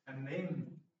us. And then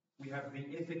we have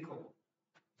the ethical.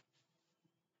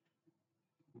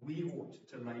 We ought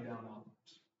to lay down our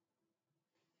lives.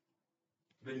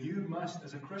 But you must,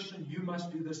 as a Christian, you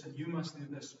must do this and you must do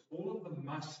this. All of them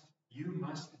must. You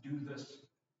must do this.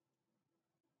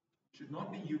 It should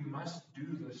not be you must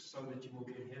do this so that you will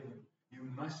get heaven. You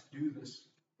must do this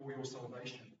for your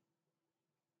salvation.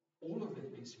 All of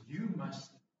it is you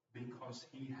must because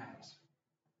He has.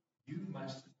 You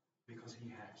must because He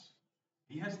has.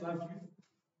 He has loved you.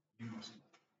 You must love.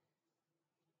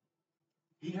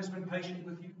 He has been patient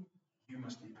with you. You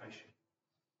must be patient.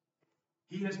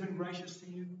 He has been gracious to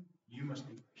you, you must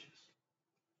be gracious.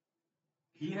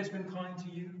 He has been kind to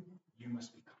you, you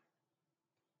must be kind.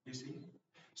 You see?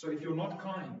 So if you're not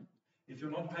kind, if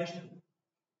you're not patient,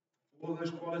 all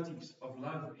those qualities of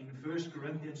love in 1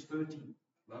 Corinthians 13,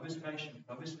 love is patient,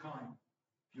 love is kind.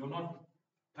 If you're not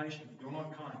patient, you're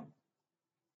not kind,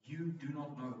 you do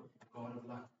not know the God of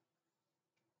love.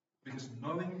 Because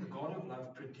knowing the God of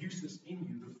love produces in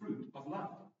you the fruit of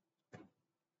love.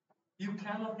 You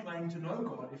cannot claim to know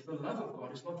God if the love of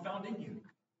God is not found in you.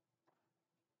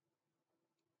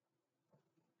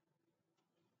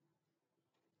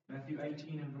 Matthew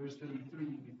 18 and verse 33,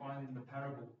 we find in the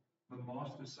parable, the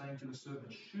master saying to the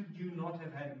servant, should you not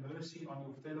have had mercy on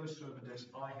your fellow servant as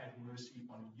I had mercy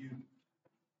on you?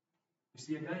 You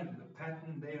see again, the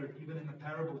pattern there, even in the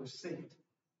parable, is set.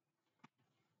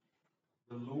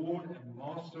 The Lord and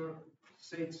Master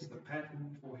sets the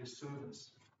pattern for his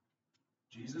servants.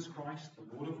 Jesus Christ,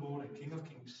 the Lord of Lords and King of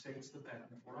Kings, sets the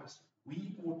pattern for us.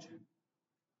 We ought to,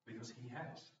 because he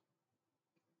has.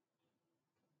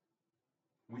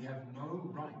 We have no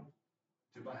right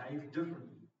to behave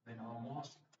differently than our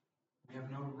Master. We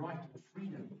have no right or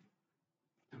freedom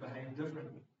to behave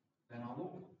differently than our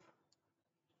Lord.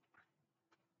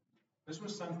 This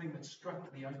was something that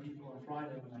struck the young people on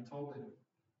Friday when I told them,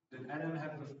 did Adam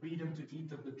have the freedom to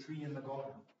eat of the tree in the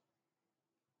garden?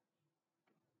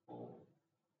 Well,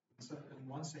 in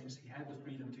one sense, he had the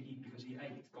freedom to eat because he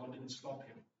ate. God didn't stop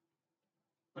him.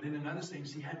 But in another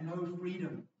sense, he had no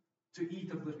freedom to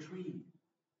eat of the tree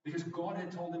because God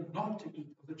had told him not to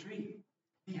eat of the tree.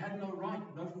 He had no right,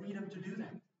 no freedom to do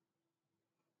that.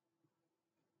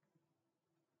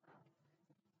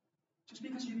 Just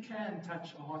because you can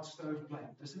touch a hot stove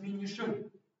plate doesn't mean you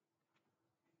should.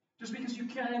 Just because you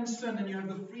can sin and you have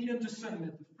the freedom to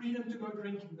sin, the freedom to go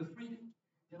drinking, the freedom,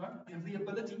 you have the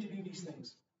ability to do these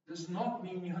things, does not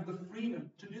mean you have the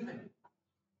freedom to do them.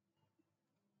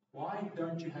 Why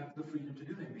don't you have the freedom to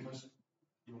do them? Because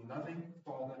your loving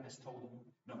Father has told you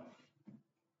no.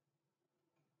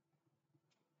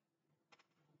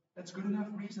 That's good enough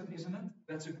reason, isn't it?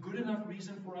 That's a good enough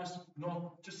reason for us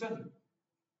not to sin.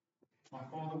 My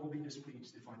Father will be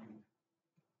displeased if I do that.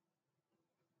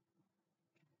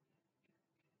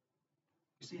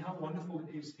 You see how wonderful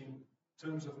it is in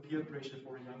terms of peer pressure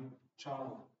for a young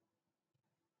child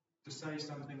to say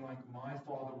something like, my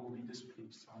father will be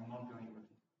displeased, so I'm not going with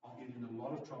him. I'll get in a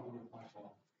lot of trouble with my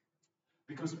father.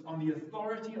 Because on the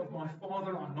authority of my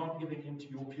father, I'm not giving in to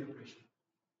your peer pressure.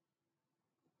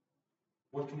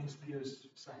 What can his peers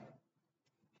say?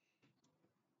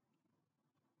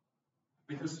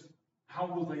 Because how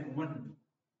will they win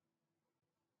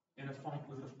in a fight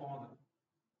with the father?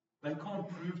 They can't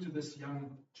prove to this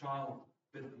young child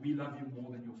that we love you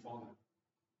more than your father.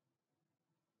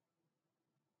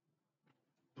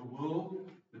 The world,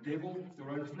 the devil, your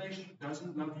own flesh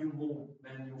doesn't love you more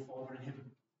than your Father in heaven.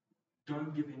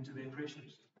 Don't give in to their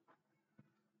pressures.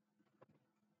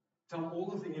 Tell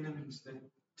all of the enemies that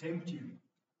tempt you,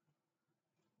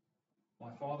 my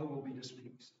Father will be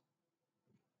displeased.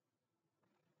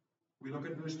 We look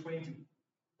at verse 20.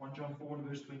 1 John 4 and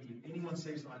verse 20. If anyone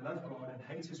says, I love God and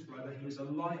hates his brother, he is a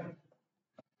liar.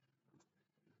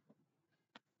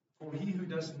 For he who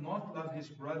does not love his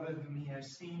brother whom he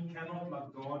has seen cannot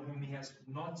love God whom he has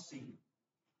not seen.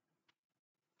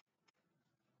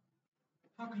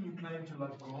 How can you claim to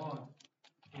love God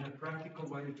in a practical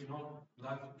way if you not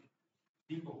love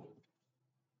people?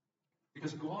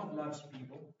 Because God loves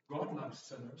people. God loves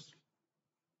sinners.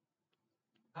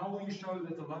 How will you show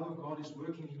that the love of God is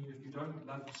working in you if you don't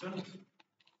love sinners?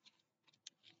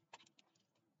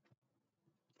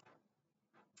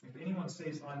 If anyone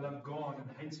says, I love God and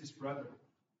hates his brother,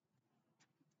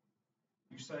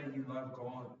 you say you love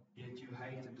God, yet you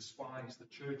hate and despise the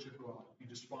church of God. You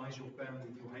despise your family,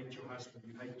 you hate your husband,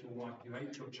 you hate your wife, you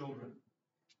hate your children.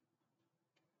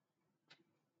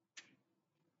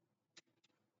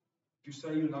 If you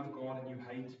say you love God and you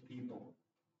hate people,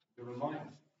 you're a liar.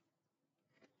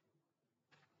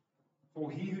 For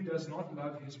he who does not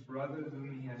love his brother whom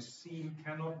he has seen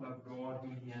cannot love God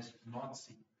whom he has not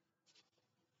seen.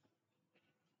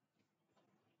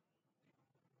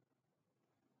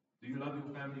 Do you love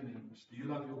your family members? Do you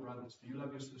love your brothers? Do you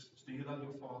love your sisters? Do you love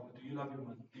your father? Do you love your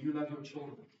mother? Do you love your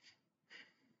children?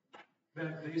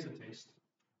 There is a test.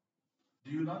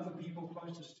 Do you love the people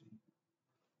closest to you?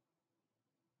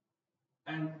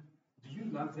 And do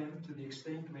you love them to the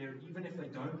extent where even if they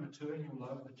don't return your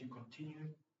love, that you continue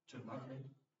to love them?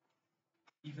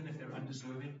 Even if they're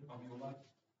undeserving of your love?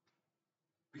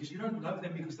 Because you don't love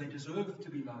them because they deserve to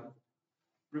be loved.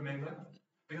 Remember?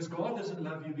 Because God doesn't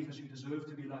love you because you deserve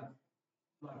to be loved.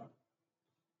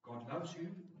 God loves you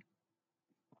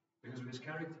because of his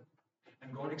character.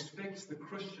 And God expects the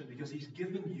Christian, because he's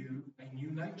given you a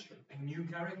new nature, a new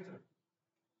character.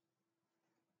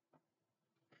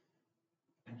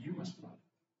 And you must love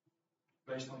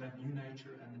based on that new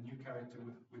nature and the new character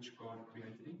with which God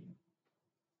created in you.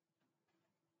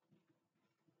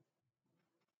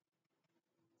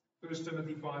 1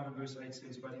 Timothy 5 and verse 8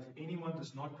 says, "But if anyone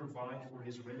does not provide for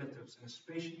his relatives, and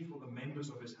especially for the members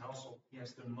of his household, he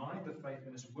has denied the faith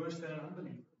and is worse than an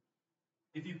unbeliever."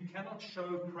 If you cannot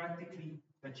show practically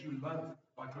that you love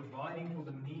by providing for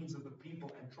the needs of the people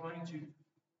and trying to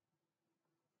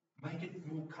make it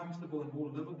more comfortable and more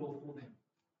livable for them,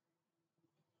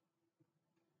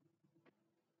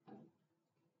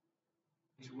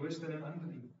 he's worse than an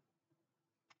unbeliever.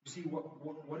 You see,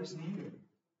 what is needed?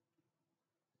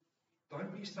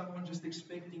 Don't be someone just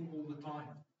expecting all the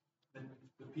time that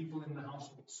the people in the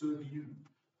household serve you.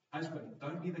 Husband,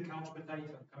 don't be the couch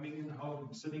potato coming in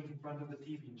home, sitting in front of the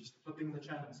TV, just flipping the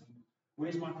channels. And,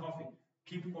 where's my coffee?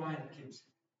 Keep quiet, kids.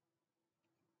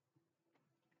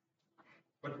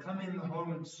 But come in the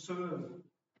home and serve.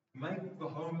 Make the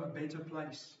home a better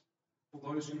place for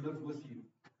those who live with you.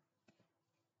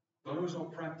 Those are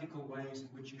practical ways in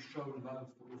which you show love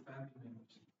for your family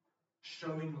members.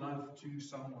 Showing love to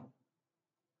someone.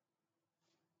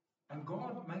 And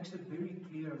God makes it very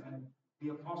clear, and the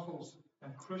apostles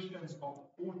and Christians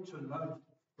ought to love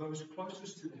those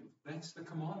closest to them. That's the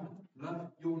commandment.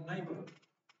 Love your neighbor.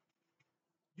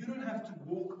 You don't have to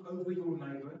walk over your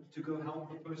neighbor to go help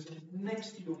the person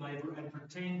next to your neighbor and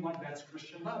pretend like that's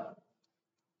Christian love.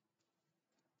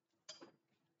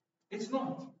 It's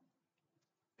not.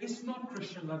 It's not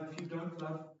Christian love if you don't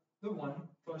love the one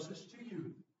closest to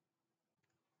you.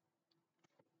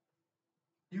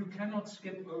 You cannot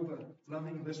skip over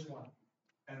loving this one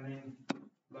and then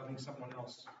loving someone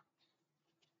else.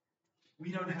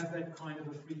 We don't have that kind of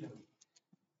a freedom.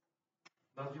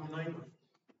 Love your neighbor.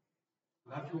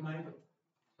 Love your neighbor.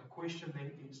 The question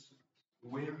then is,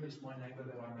 where is my neighbor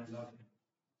that I may love him?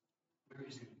 Where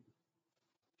is he?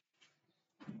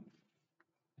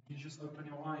 You just open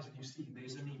your eyes and you see,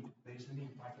 there's a need. There's a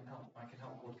need. I can help. I can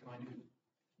help. What can I do?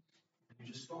 And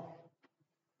you just start.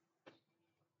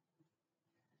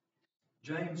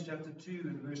 James chapter 2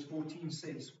 and verse 14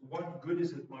 says, "What good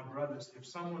is it, my brothers, if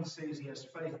someone says he has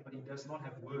faith but he does not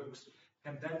have works?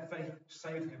 Can that faith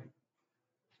save him?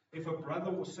 If a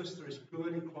brother or sister is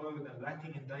poorly clothed and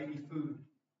lacking in daily food,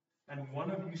 and one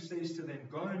of you says to them,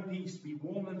 'Go in peace, be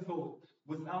warm and full,'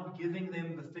 without giving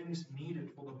them the things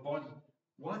needed for the body,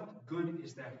 what good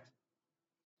is that?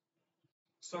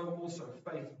 So also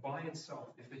faith by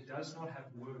itself, if it does not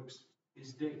have works,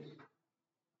 is dead."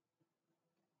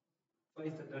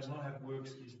 Faith that does not have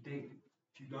works is dead.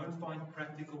 If you don't find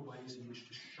practical ways in which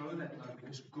to show that love,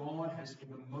 because God has in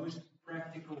the most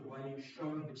practical way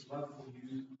shown his love for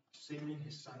you, sending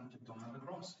his son to die on the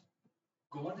cross.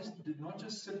 God did not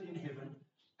just sit in heaven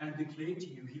and declare to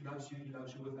you he loves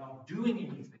you without doing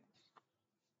anything.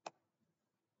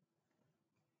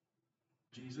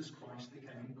 Jesus Christ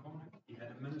became incarnate. He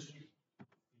had a ministry.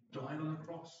 He died on the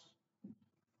cross.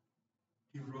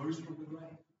 He rose from the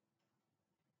grave.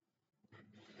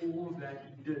 All of that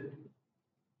he did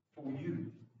for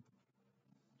you.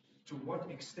 To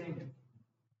what extent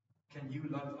can you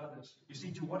love others? You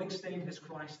see, to what extent has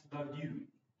Christ loved you?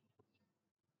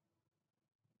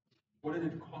 What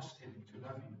did it cost him to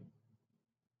love you?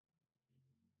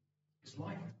 His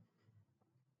life.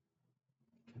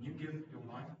 Can you give your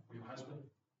life for your husband,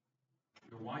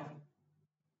 your wife,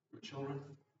 your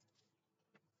children,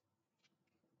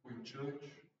 for your church,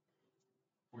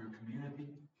 for your community?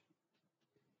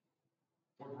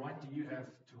 What right do you have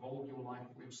to hold your life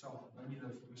for yourself and only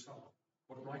live for yourself?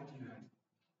 What right do you have?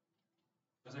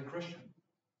 As a Christian,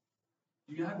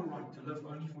 do you have a right to live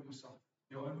only for yourself,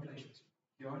 your own pleasures,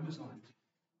 your own desires?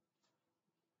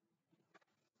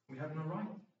 We have no right.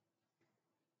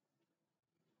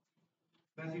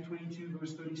 Matthew 22,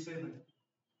 verse 37.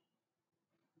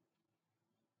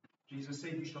 Jesus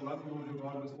said, "You shall love the Lord your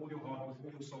God with all your heart, with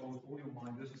all your soul, with all your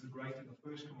mind. This is the great and the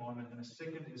first commandment, and the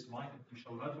second is like it. You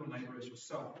shall love your neighbor as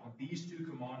yourself. On these two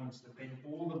commandments depend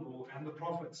all the law and the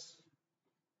prophets."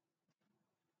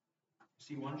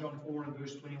 See, 1 John 4 and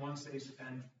verse 21 says,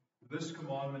 "And this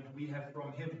commandment we have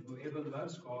from him, whoever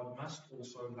loves God must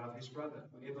also love his brother.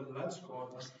 Whoever loves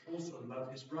God must also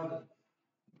love his brother."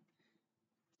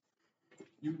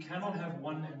 You cannot have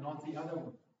one and not the other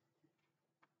one.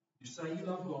 You say you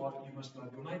love God, you must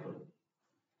love your neighbor.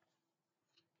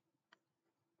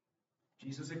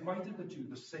 Jesus equated the two.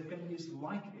 The second is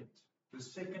like it. The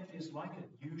second is like it.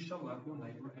 You shall love your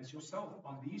neighbor as yourself.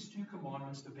 On these two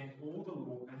commandments depend all the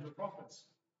law and the prophets.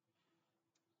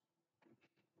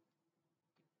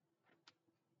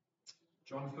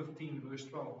 John 15, verse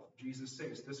 12, Jesus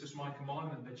says, this is my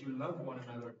commandment, that you love one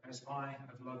another as I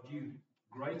have loved you.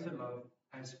 Greater love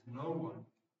has no one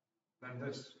than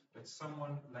this, that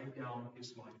someone lay down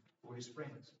his life for his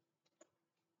friends.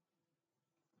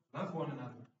 Love one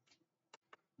another.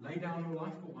 Lay down your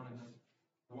life for one another.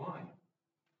 Why?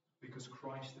 Because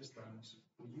Christ has done this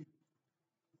for you.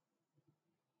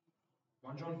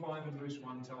 1 John 5 and verse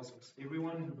 1 tells us,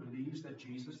 everyone who believes that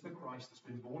Jesus the Christ has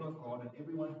been born of God, and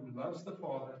everyone who loves the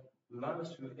Father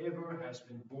loves whoever has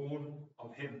been born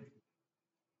of him.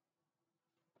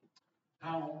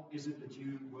 How is it that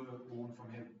you were born from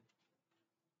heaven?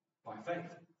 By faith.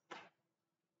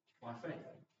 By faith.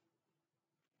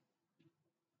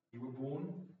 You were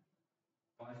born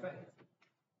by faith.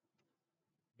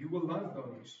 You will love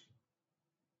those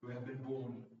who have been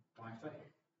born by faith.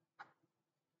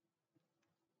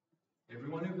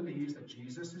 Everyone who believes that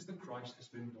Jesus is the Christ has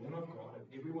been born of God,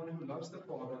 and everyone who loves the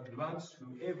Father loves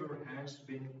whoever has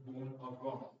been born of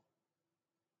God.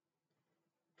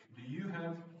 Do you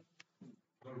have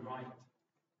the right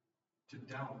to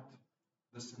doubt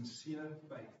the sincere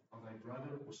faith of a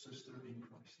brother or sister in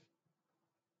Christ?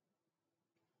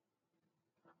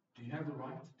 Do you have the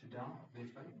right to doubt their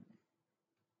faith?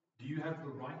 Do you have the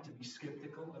right to be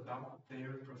skeptical about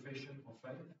their profession of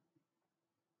faith?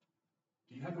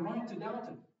 Do you have the right to doubt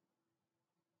it?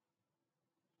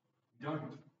 We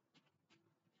don't.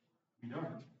 We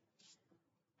don't.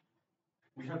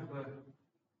 We have the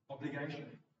obligation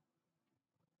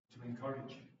to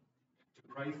encourage, to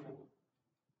pray for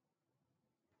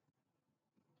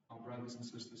our brothers and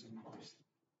sisters in Christ.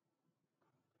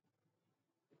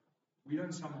 We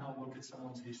don't somehow look at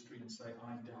someone's history and say,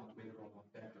 I doubt whether or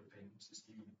not that repentance is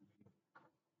even real.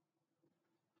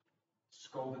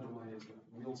 Scold it away as well.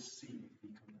 We'll see if we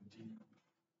can continue.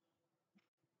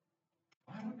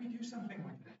 Why would we do something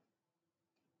like that?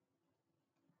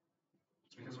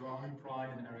 It's because of our own pride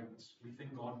and arrogance. We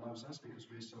think God loves us because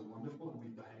we're so wonderful and we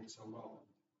behave so well.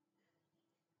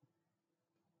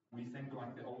 We think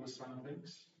like the older son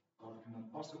thinks, God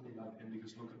cannot possibly love him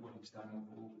because look at what he's done with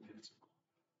all the gifts of God.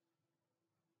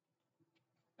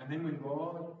 And then when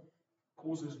God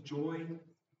causes joy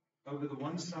over the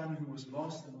one son who was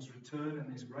lost and was returned, and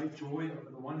there's great joy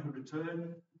over the one who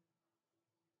returned,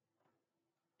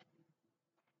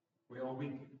 where are we?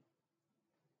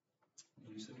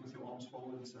 You sit with your arms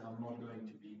folded and say, I'm not going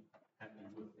to be happy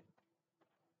with them.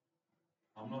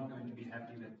 I'm not going to be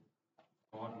happy that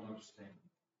God loves them.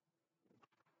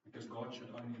 Because God should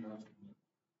only love me.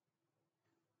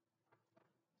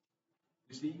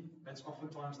 You see, that's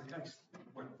oftentimes the case.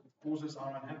 What causes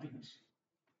our unhappiness.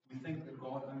 We think that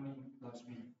God only loves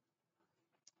me.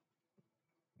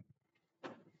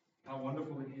 How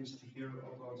wonderful it is to hear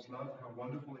of God's love. How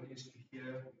wonderful it is to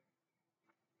hear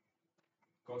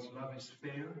God's love is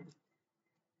fair.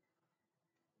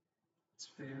 It's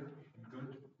fair and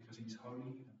good because He's holy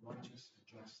and righteous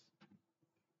and just.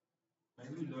 May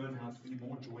we learn how to be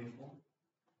more joyful.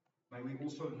 May we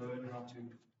also learn how to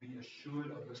be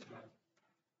assured of this love.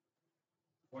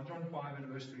 1 John 5 and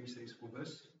verse 3 says, for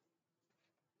this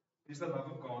is the love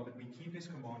of God, that we keep His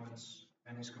commandments,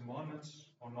 and His commandments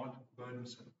are not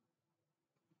burdensome.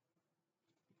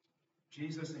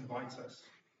 Jesus invites us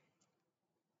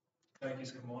to take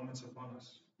His commandments upon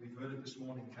us. We've heard it this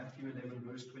morning, Matthew 11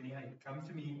 verse 28. Come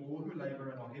to me, all who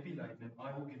labor and are heavy laden, and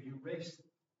I will give you rest.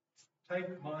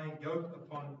 Take my yoke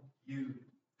upon you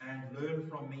and learn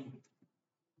from me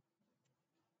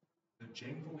the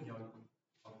gentle yoke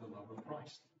of the love of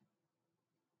Christ.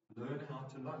 Learn how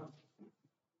to love.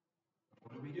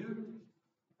 What do?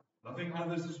 Loving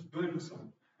others is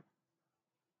burdensome.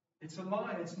 It's a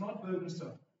lie. It's not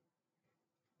burdensome.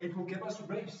 It will give us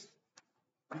rest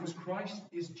because Christ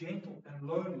is gentle and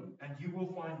lowly, and you will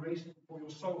find rest for your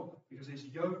soul because His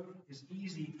yoke is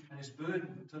easy and His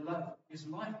burden to love is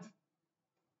light.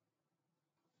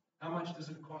 How much does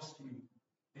it cost you,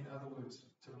 in other words,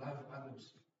 to love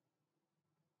others?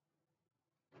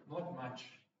 Not much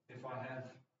if I have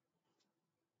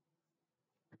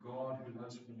a God who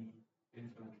loves me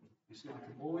infinitely. You see, I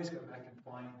can always go back and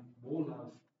find more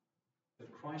love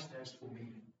that Christ has for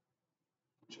me,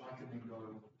 which I can then go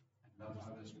and love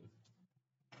others with.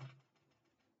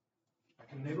 I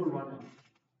can never run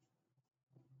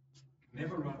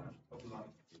out of love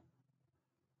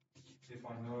if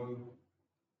I know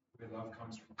where love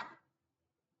comes from.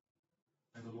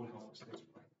 May the Lord help us. Let's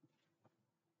pray.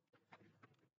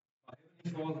 Our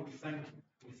Heavenly Father,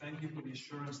 we thank you for the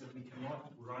assurance that we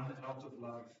cannot run out of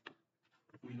love.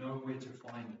 We know where to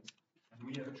find it. And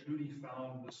we have truly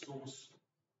found the source,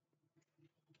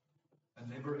 a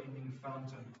never-ending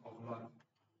fountain of love.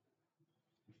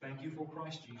 We thank you for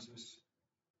Christ Jesus,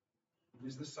 who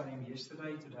is the same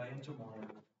yesterday, today, and tomorrow.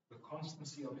 The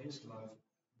constancy of his love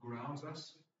grounds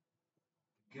us,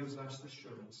 gives us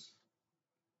assurance,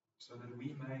 so that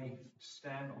we may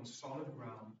stand on solid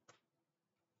ground,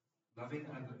 loving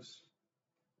others,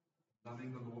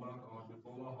 loving the Lord our God with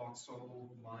all our heart,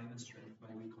 soul, mind, and strength.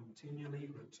 May we continually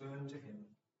return to him,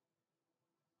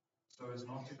 so as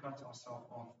not to cut ourselves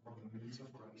off from the means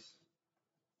of grace,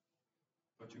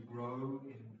 but to grow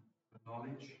in the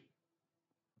knowledge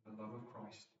and the love of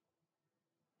Christ.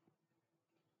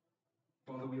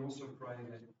 Father, we also pray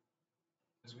that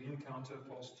as we encounter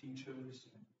false teachers,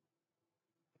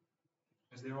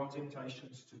 as there are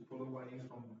temptations to pull away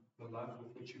from the love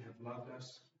with which you have loved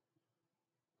us,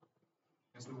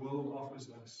 as the world offers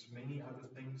us many other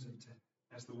things, and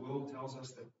as the world tells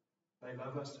us that they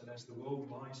love us, and as the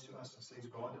world lies to us and says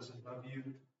God doesn't love you,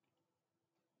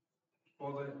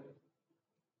 Father,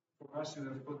 for us who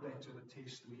have put that to the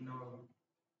test, we know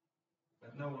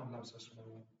that no one loves us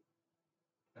more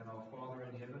than our Father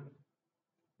in heaven.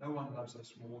 No one loves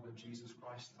us more than Jesus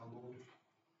Christ our Lord.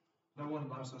 No one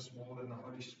loves us more than the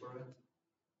Holy Spirit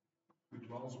who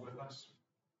dwells with us.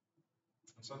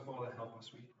 And so, Father, help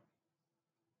us, we pray,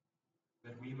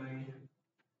 that we may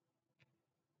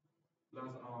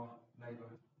love our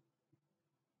neighbor.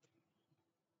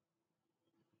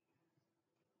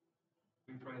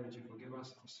 We pray that you forgive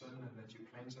us our sin and that you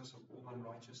cleanse us of all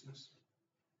unrighteousness.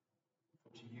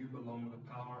 For to you belong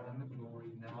the power and the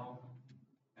glory now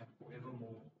and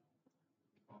forevermore.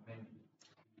 Amen.